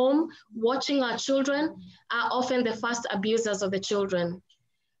have at home watching our children are often the first abusers of the children.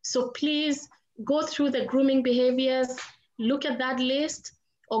 So please go through the grooming behaviors, look at that list,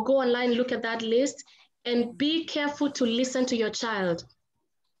 or go online, look at that list, and be careful to listen to your child.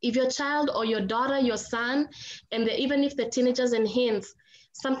 If your child or your daughter, your son, and even if the teenagers and hints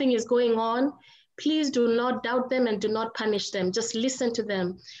something is going on, please do not doubt them and do not punish them. Just listen to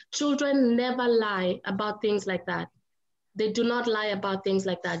them. Children never lie about things like that. They do not lie about things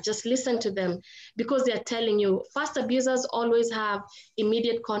like that. Just listen to them, because they're telling you. First abusers always have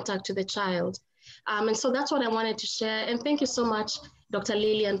immediate contact to the child. And so that's what I wanted to share. And thank you so much, Dr.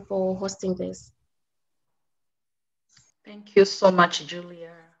 Lillian, for hosting this. Thank you so much,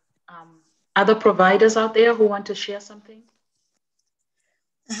 Julia. Other providers out there who want to share something?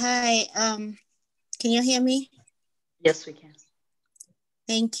 Hi, can you hear me? Yes, we can.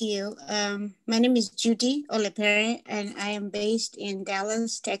 Thank you. My name is Judy Olepere, and I am based in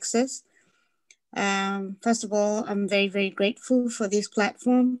Dallas, Texas. First of all, I'm very, very grateful for this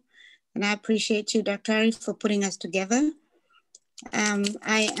platform, and I appreciate you, Dr. Ari, for putting us together.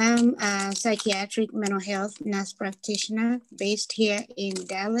 I am a psychiatric mental health nurse practitioner based here in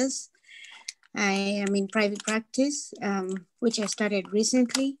Dallas. I am in private practice, which I started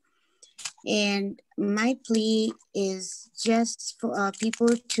recently. And my plea is just for people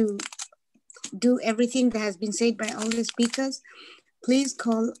to do everything that has been said by all the speakers. Please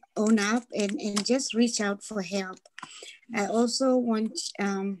call on up and just reach out for help. I also want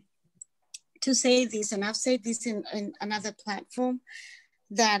to say this, and I've said this in another platform,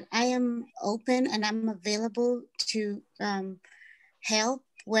 that I am open and I'm available to help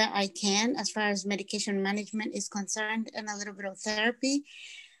where I can as far as medication management is concerned, and a little bit of therapy,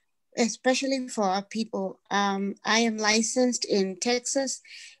 especially for our people. I am licensed in Texas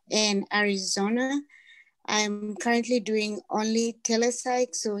and Arizona. I'm currently doing only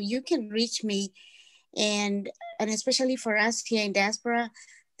telepsych, so you can reach me. And especially for us here in diaspora,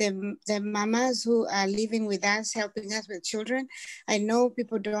 the mamas who are living with us, helping us with children. I know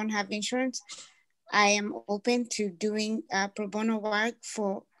people don't have insurance. I am open to doing pro bono work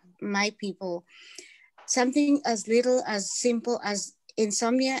for my people. Something as little as simple as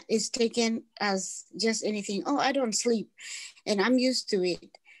insomnia is taken as just anything. Oh, I don't sleep and I'm used to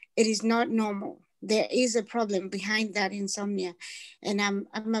it. It is not normal. There is a problem behind that insomnia, and I'm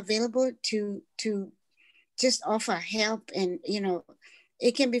available to just offer help. And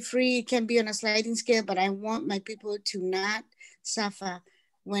it can be free, it can be on a sliding scale, but I want my people to not suffer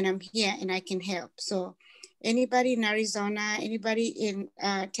when I'm here and I can help. So anybody in Arizona, anybody in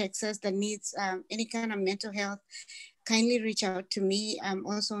Texas that needs any kind of mental health, kindly reach out to me. I'm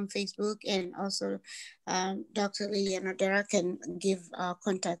also on Facebook, and also Dr. Liliana Ndura can give our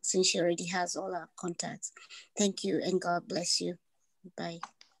contacts, since she already has all our contacts. Thank you, and God bless you. Bye.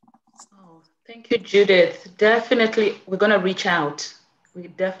 Oh, thank you, Judith. Definitely, we're going to reach out. We're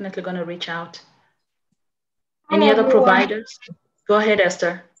definitely going to reach out. Any other providers? Go ahead,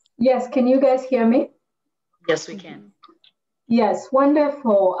 Esther. Yes, can you guys hear me? Yes, we can. Yes,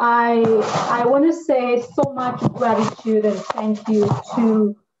 wonderful. I want to say so much gratitude and thank you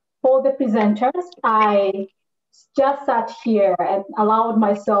to all the presenters. I just sat here and allowed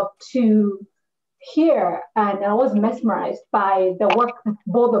myself to hear, and I was mesmerized by the work that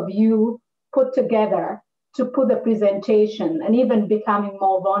both of you put together to put the presentation and even becoming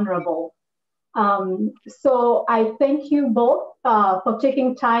more vulnerable. So I thank you both for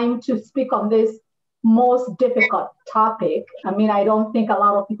taking time to speak on this most difficult topic. I mean, I don't think a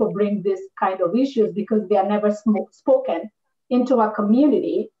lot of people bring this kind of issues because they are never spoken into our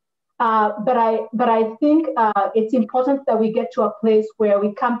community. But I think it's important that we get to a place where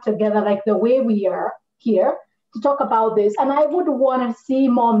we come together like the way we are here to talk about this. And I would want to see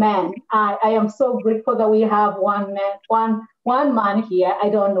more men. I am so grateful that we have one man here. I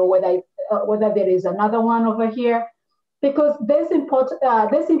don't know whether there is another one over here, because this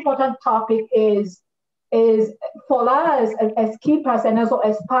important topic is for us as keepers and also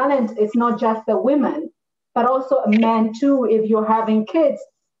as parents. It's not just the women, but also men too. If you're having kids,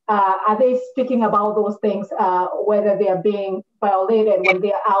 are they speaking about those things, whether they are being violated when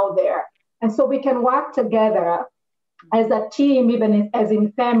they are out there? And so we can work together as a team, even as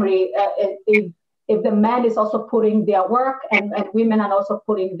in family, if the man is also putting their work and women are also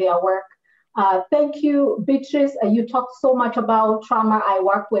putting their work. Thank you, Beatrice. You talked so much about trauma. I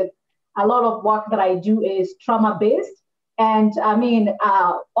work with a lot of work that I do is trauma-based. And I mean,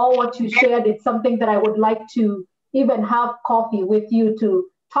 all what you shared, it's something that I would like to even have coffee with you to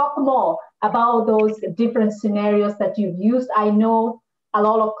talk more about those different scenarios that you've used. I know a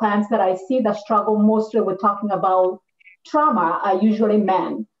lot of clients that I see that struggle mostly with talking about trauma are usually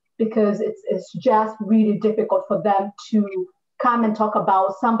men, because it's just really difficult for them to come and talk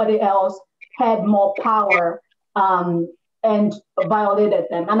about somebody else had more power and violated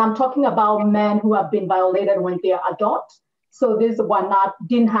them. And I'm talking about men who have been violated when they are adults. So this one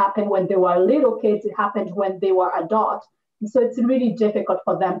didn't happen when they were little kids, it happened when they were adults. And so it's really difficult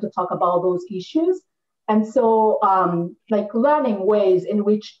for them to talk about those issues. And so like learning ways in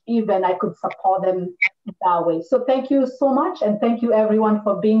which even I could support them that way. So thank you so much. And thank you everyone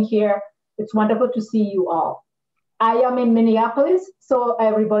for being here. It's wonderful to see you all. I am in Minneapolis, so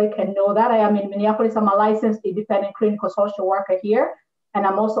everybody can know that. I am in Minneapolis. I'm a licensed independent clinical social worker here, and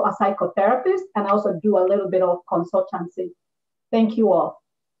I'm also a psychotherapist, and I also do a little bit of consultancy. Thank you all.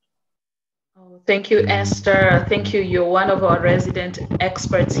 Oh, thank you, Esther. Thank you. You're one of our resident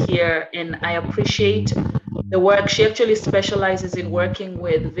experts here, and I appreciate the work. She actually specializes in working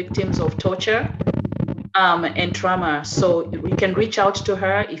with victims of torture and trauma. So you can reach out to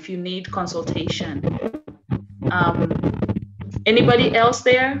her if you need consultation. Anybody else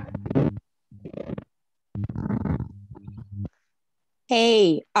there?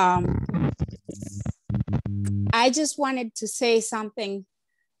 Hey, I just wanted to say something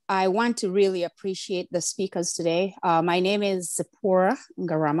I want to really appreciate the speakers today. My name is Zipporah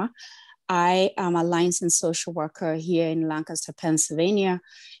Ngarama. I am a licensed social worker here in Lancaster, Pennsylvania,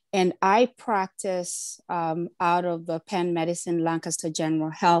 and I practice out of the Penn Medicine Lancaster General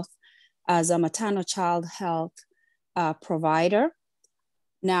Health as a maternal child health provider.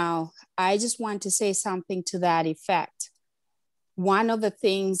 Now, I just want to say something to that effect. One of the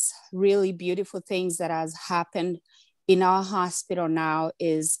things, really beautiful things that has happened in our hospital now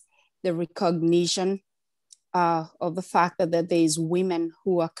is the recognition of the fact that there's women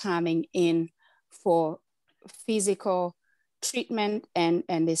who are coming in for physical treatment and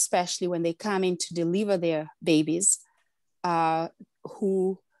especially when they come in to deliver their babies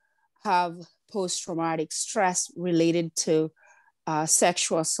who have post-traumatic stress related to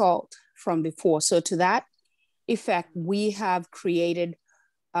sexual assault from before. So to that effect, we have created,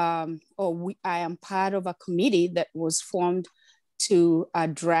 I am part of a committee that was formed to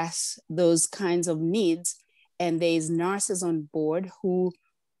address those kinds of needs. And there's nurses on board who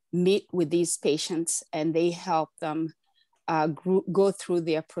meet with these patients and they help them go through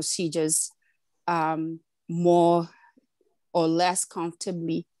their procedures more or less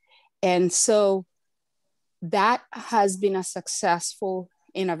comfortably. And so that has been a successful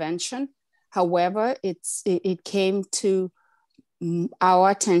intervention. However, it came to our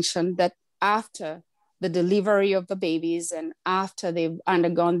attention that after the delivery of the babies and after they've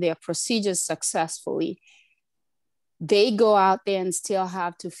undergone their procedures successfully, they go out there and still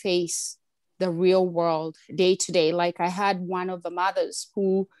have to face the real world day to day. Like I had one of the mothers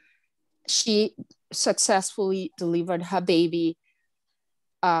who she successfully delivered her baby,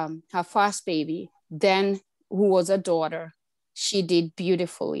 her first baby, then who was a daughter. She did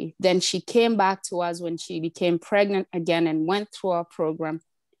beautifully. Then she came back to us when she became pregnant again and went through our program,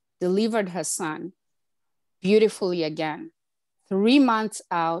 delivered her son beautifully again. 3 months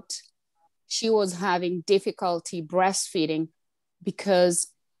out, she was having difficulty breastfeeding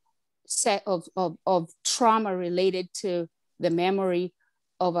because of trauma related to the memory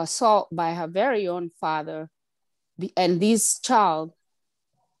of assault by her very own father. And this child,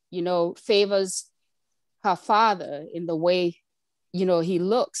 favors her father in the way, he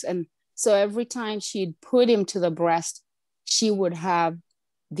looks. And so every time she'd put him to the breast, she would have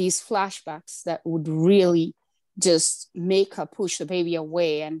these flashbacks that would really just make her push the baby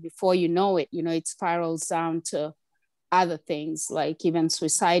away. And before you know it, it spirals down to other things like even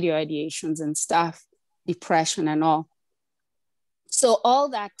suicidal ideations and stuff, depression and all. So all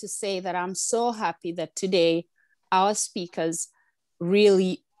that to say that I'm so happy that today our speakers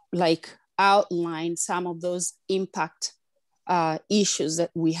really outline some of those impact issues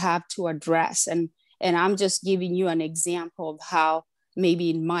that we have to address. And I'm just giving you an example of how maybe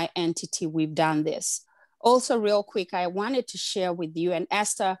in my entity we've done this. Also, real quick, I wanted to share with you, and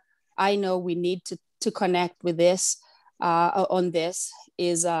Esther, I know we need to connect with this on this,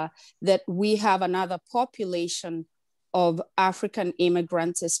 is that we have another population of African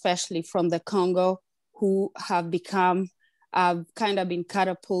immigrants, especially from the Congo, who have become, kind of been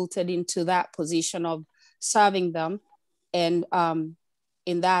catapulted into that position of serving them. And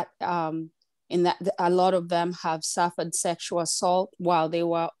in that, a lot of them have suffered sexual assault while they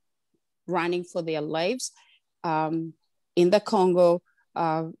were running for their lives in the Congo,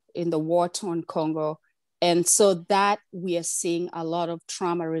 in the war-torn Congo. And so that we are seeing a lot of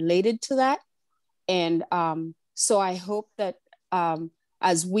trauma related to that. And so I hope that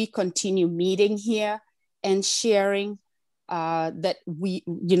as we continue meeting here and sharing, that we,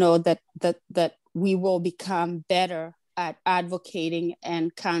 that we will become better at advocating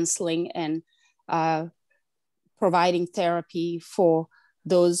and counseling and providing therapy for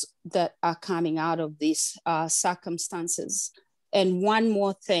those that are coming out of these circumstances. And one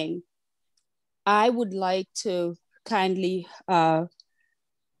more thing, I would like to kindly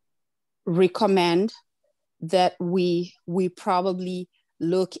recommend that we probably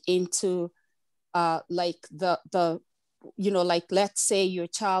look into let's say your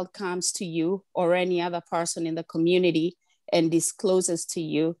child comes to you or any other person in the community and discloses to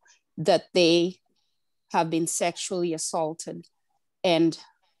you that they have been sexually assaulted, and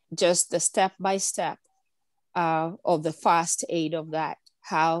just the step-by-step of the first aid of that.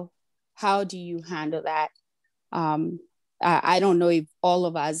 How do you handle that? I don't know if all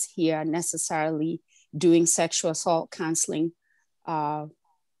of us here are necessarily doing sexual assault counseling or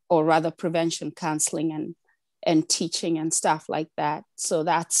rather prevention counseling and teaching and stuff like that. So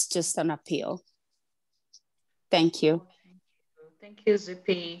that's just an appeal. Thank you. Thank you,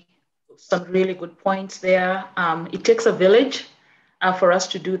 Zippy. Some really good points there. It takes a village for us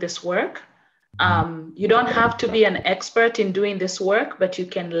to do this work. You don't have to be an expert in doing this work, but you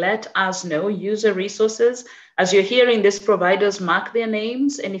can let us know, use the resources. As you're hearing these providers, mark their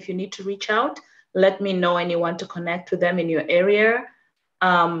names, and if you need to reach out, let me know and you want to connect with them in your area.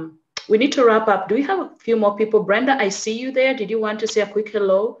 We need to wrap up. Do we have a few more people? Brenda, I see you there. Did you want to say a quick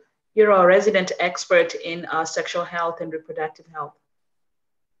hello? You're our resident expert in sexual health and reproductive health.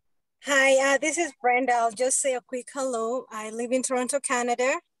 Hi, this is Brenda. I'll just say a quick hello. I live in Toronto,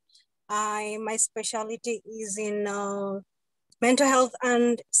 Canada. My specialty is in mental health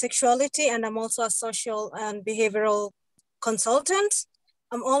and sexuality, and I'm also a social and behavioral consultant.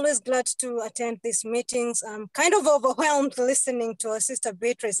 I'm always glad to attend these meetings. I'm kind of overwhelmed listening to our sister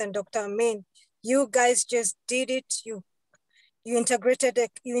Beatrice and Dr. Amin. You guys just did it. You integrated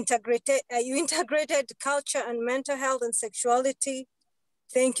culture and mental health and sexuality.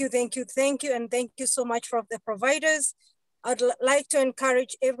 Thank you, thank you, thank you, and thank you so much for the providers. I'd like to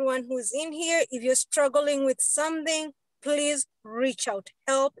encourage everyone who's in here, if you're struggling with something, please reach out.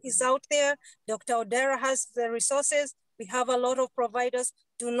 Help is out there. Dr. Odera has the resources. We have a lot of providers.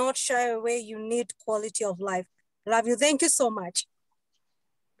 Do not shy away. You need quality of life. Love you. Thank you so much.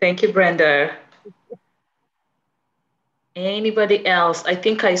 Thank you, Brenda. Anybody else? I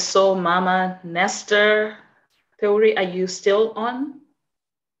think I saw Mama Nestor. Theory, are you still on?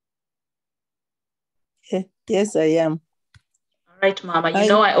 Yes, I am. All right, Mama. You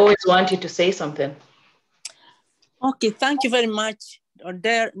know I always want you to say something. Okay, thank you very much,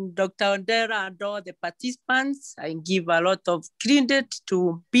 Dr. Ndura, and all the participants. I give a lot of credit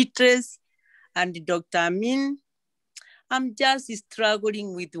to Beatrice and Dr. Amin. I'm just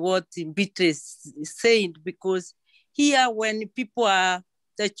struggling with what Beatrice said, because here when people are,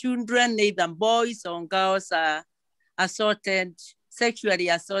 the children, either boys or girls, are assaulted, sexually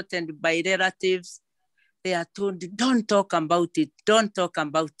assaulted by relatives, they are told, don't talk about it, don't talk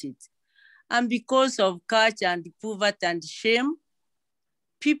about it. And because of culture and poverty and shame,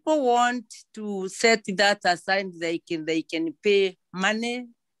 people want to set that aside. They can pay money,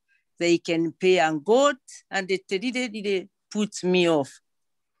 they can pay and gold, and it really puts me off.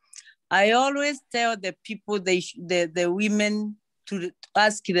 I always tell the people, the women, to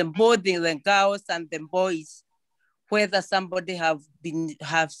ask them, both the girls and the boys, whether somebody have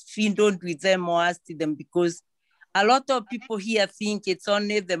fiddled with them or asked them, because a lot of people here think it's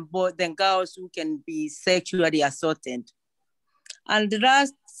only the girls who can be sexually assaulted. And the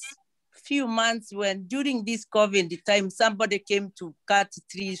last few months, when during this COVID time, somebody came to cut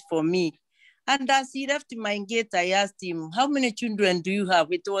trees for me. And as he left my gate, I asked him, how many children do you have?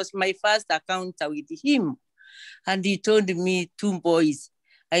 It was my first encounter with him. And he told me 2 boys.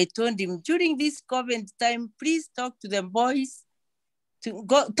 I told him, during this COVID time, please talk to the boys, to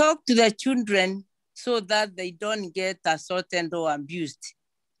go talk to the children so that they don't get assaulted or abused.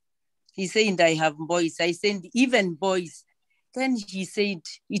 He said, I have boys. I said, even boys. Then he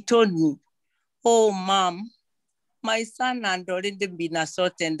told me, oh, Mom, my son had already been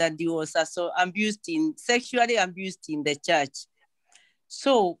assaulted and he was sexually abused in the church.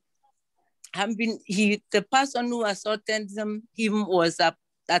 So the person who assaulted him was a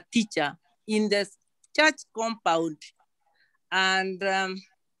teacher in the church compound. And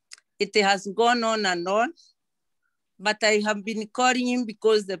it has gone on and on. But I have been calling him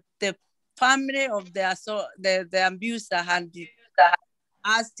because the family of the abuser had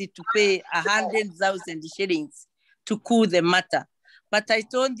asked to pay 100,000 shillings to cool the matter. But I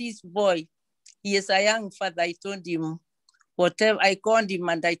told this boy, he is a young father, I told him, whatever, I called him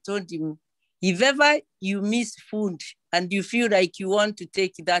and I told him, if ever you miss food and you feel like you want to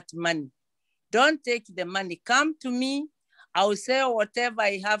take that money, don't take the money. Come to me, I'll say whatever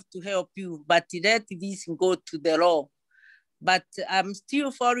I have to help you, but let this go to the law. But I'm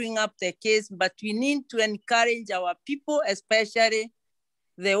still following up the case, but we need to encourage our people, especially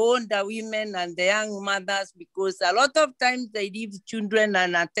the older women and the young mothers, because a lot of times they leave children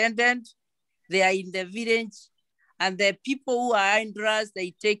unattended. They are in the village, and the people who are hindrance,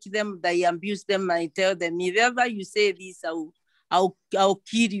 they take them, they abuse them, and I tell them, if ever you say this, I'll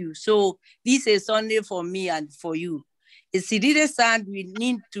kill you. So this is only for me and for you. It's really sad. We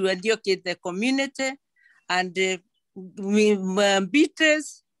need to educate the community. And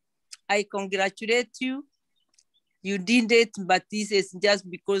Beatrice, I congratulate you. You did it, but this is just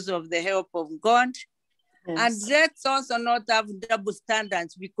because of the help of God. Yes. And let's also not have double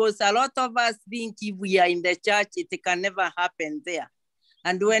standards, because a lot of us think if we are in the church, it can never happen there.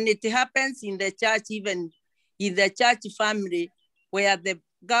 And when it happens in the church, even in the church family, where the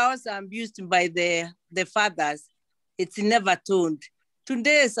girls are abused by the fathers, it's never told.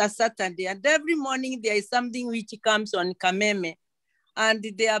 Today is a Saturday, and every morning there is something which comes on Kameme. And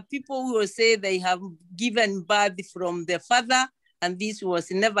there are people who will say they have given birth from their father, and this was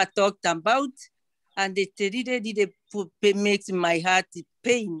never talked about. And it really makes my heart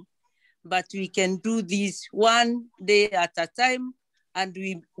pain. But we can do this one day at a time, and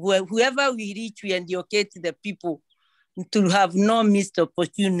whoever we reach, we educate the people to have no missed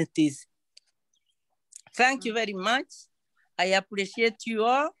opportunities. Thank you very much. I appreciate you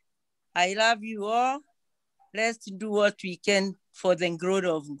all. I love you all. Let's do what we can for the glory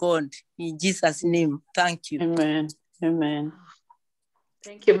of God. In Jesus' name, thank you. Amen. Amen.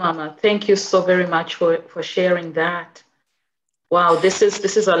 Thank you, Mama. Thank you so very much for sharing that. Wow, this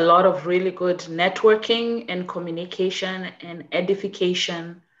is a lot of really good networking and communication and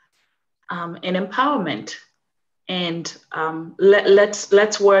edification and empowerment. And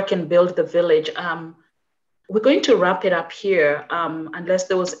let's work and build the village. We're going to wrap it up here, unless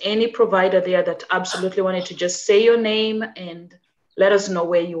there was any provider there that absolutely wanted to just say your name and let us know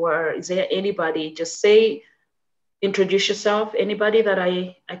where you are. Is there anybody? Just introduce yourself. Anybody that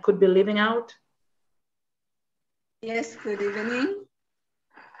I could be leaving out? Yes, good evening.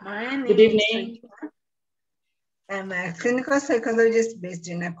 My name Good evening. I'm a clinical psychologist based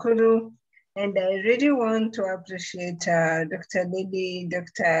in Nakuru, and I really want to appreciate Dr. Lady,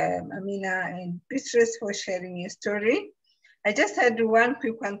 Dr. Amina, and Beatrice for sharing your story. I just had one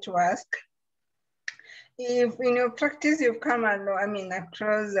quick one to ask. If in your practice you've come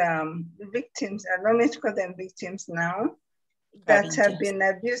across victims, allow me to call them victims now, that have been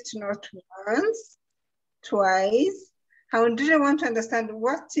abused not once, twice, how do they want to understand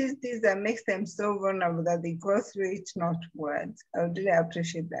what is this that makes them so vulnerable that they go through it not once? How do they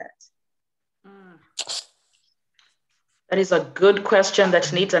appreciate that? That is a good question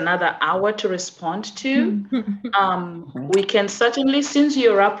that needs another hour to respond to. We can certainly, since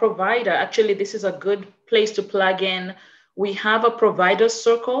you're a provider, actually this is a good place to plug in. We have a provider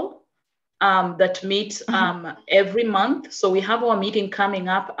circle that meets every month. So we have our meeting coming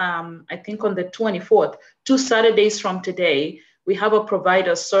up, I think on the 24th, 2 Saturdays from today. We have a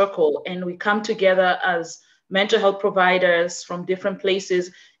provider circle and we come together as mental health providers from different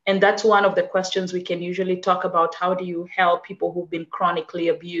places. And that's one of the questions we can usually talk about. How do you help people who've been chronically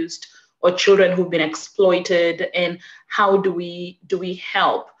abused or children who've been exploited? And how do we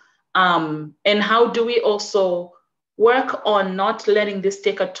help? And how do we also work on not letting this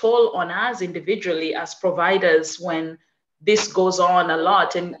take a toll on us individually as providers when this goes on a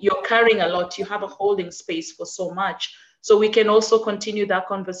lot and you're carrying a lot, you have a holding space for so much. So we can also continue that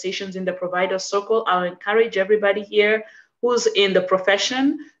conversations in the provider circle. I'll encourage everybody here who's in the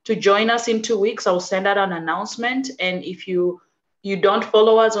profession to join us in 2 weeks. I'll send out an announcement. And if you don't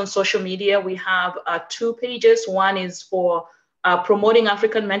follow us on social media, we have 2 pages. One is for promoting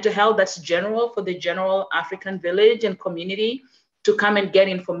African mental health. That's general for the general African village and community to come and get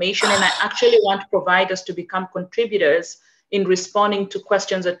information. And I actually want providers to become contributors in responding to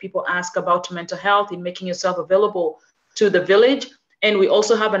questions that people ask about mental health, in making yourself available to the village. And we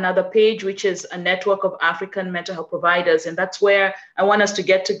also have another page, which is a network of African mental health providers. And that's where I want us to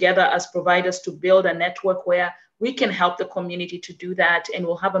get together as providers to build a network where we can help the community to do that. And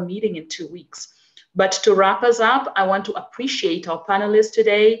we'll have a meeting in 2 weeks. But to wrap us up, I want to appreciate our panelists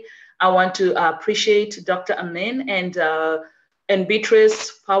today. I want to appreciate Dr. Amin and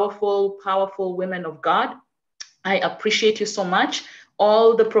Beatrice, powerful, powerful women of God. I appreciate you so much.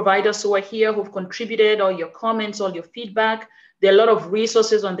 All the providers who are here who've contributed, all your comments, all your feedback. There are a lot of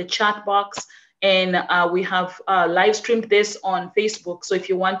resources on the chat box, and we have live streamed this on Facebook. So if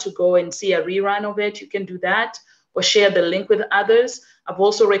you want to go and see a rerun of it, you can do that or share the link with others. I've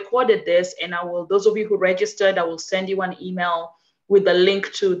also recorded this, and those of you who registered, I will send you an email with the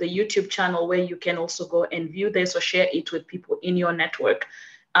link to the YouTube channel where you can also go and view this or share it with people in your network.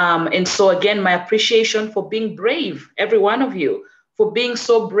 And so again, my appreciation for being brave, every one of you, for being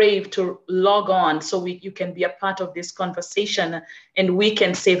so brave to log on so you can be a part of this conversation and we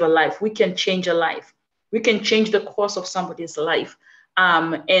can save a life. We can change a life. We can change the course of somebody's life.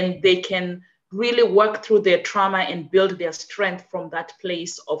 And they can really work through their trauma and build their strength from that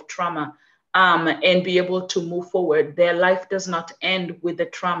place of trauma and be able to move forward. Their life does not end with the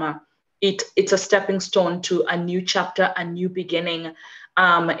trauma. It's a stepping stone to a new chapter, a new beginning.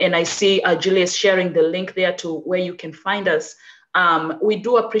 And I see Julius sharing the link there to where you can find us. We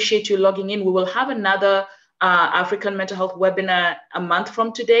do appreciate you logging in. We will have another African mental health webinar a month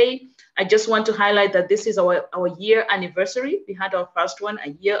from today. I just want to highlight that this is our year anniversary. We had our first one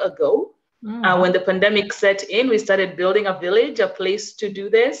a year ago. When the pandemic set in, we started building a village, a place to do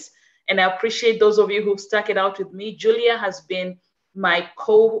this. And I appreciate those of you who've stuck it out with me. Julia has been my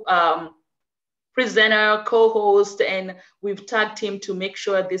presenter, co-host, and we've tag team to make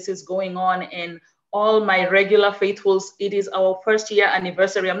sure this is going on. And all my regular faithfuls, it is our 1st year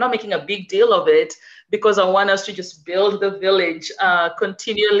anniversary. I'm not making a big deal of it because I want us to just build the village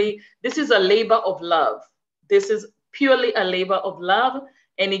continually. This is a labor of love. This is purely a labor of love.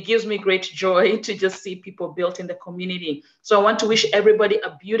 And it gives me great joy to just see people built in the community. So I want to wish everybody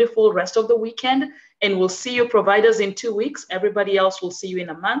a beautiful rest of the weekend. And we'll see you providers in 2 weeks. Everybody else will see you in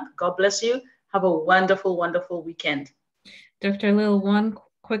a month. God bless you. Have a wonderful, wonderful weekend. Dr. Lil, one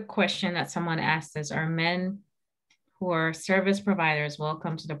quick question that someone asked is, are men who are service providers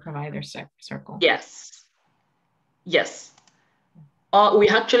welcome to the provider circle? Yes. Yes. We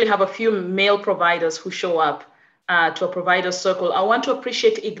actually have a few male providers who show up to a provider circle. I want to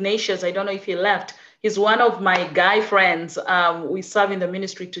appreciate Ignatius. I don't know if he left. He's one of my guy friends. We serve in the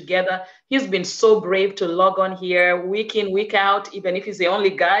ministry together. He's been so brave to log on here week in, week out. Even if he's the only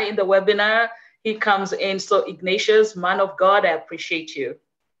guy in the webinar, he comes in. So Ignatius, man of God, I appreciate you.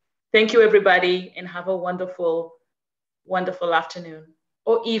 Thank you, everybody, and have a wonderful, wonderful afternoon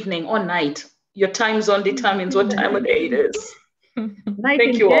or evening or night. Your time zone determines what time of day it is.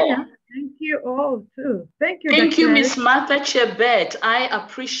 Thank you all. Thank you all too. Thank you. Thank you, Dr. Miss Martha Chebet. I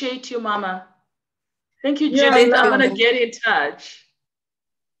appreciate you, Mama. Thank you, Judith. I'm gonna get in touch.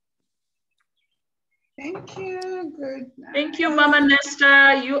 Thank you. Good night. Thank you, Mama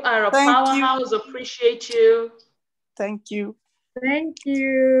Nesta. You are a powerhouse. Appreciate you. Thank you. Thank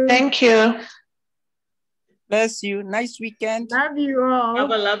you. Thank you. Bless you. Nice weekend. Love you all.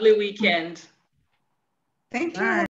 Have a lovely weekend. Thank you.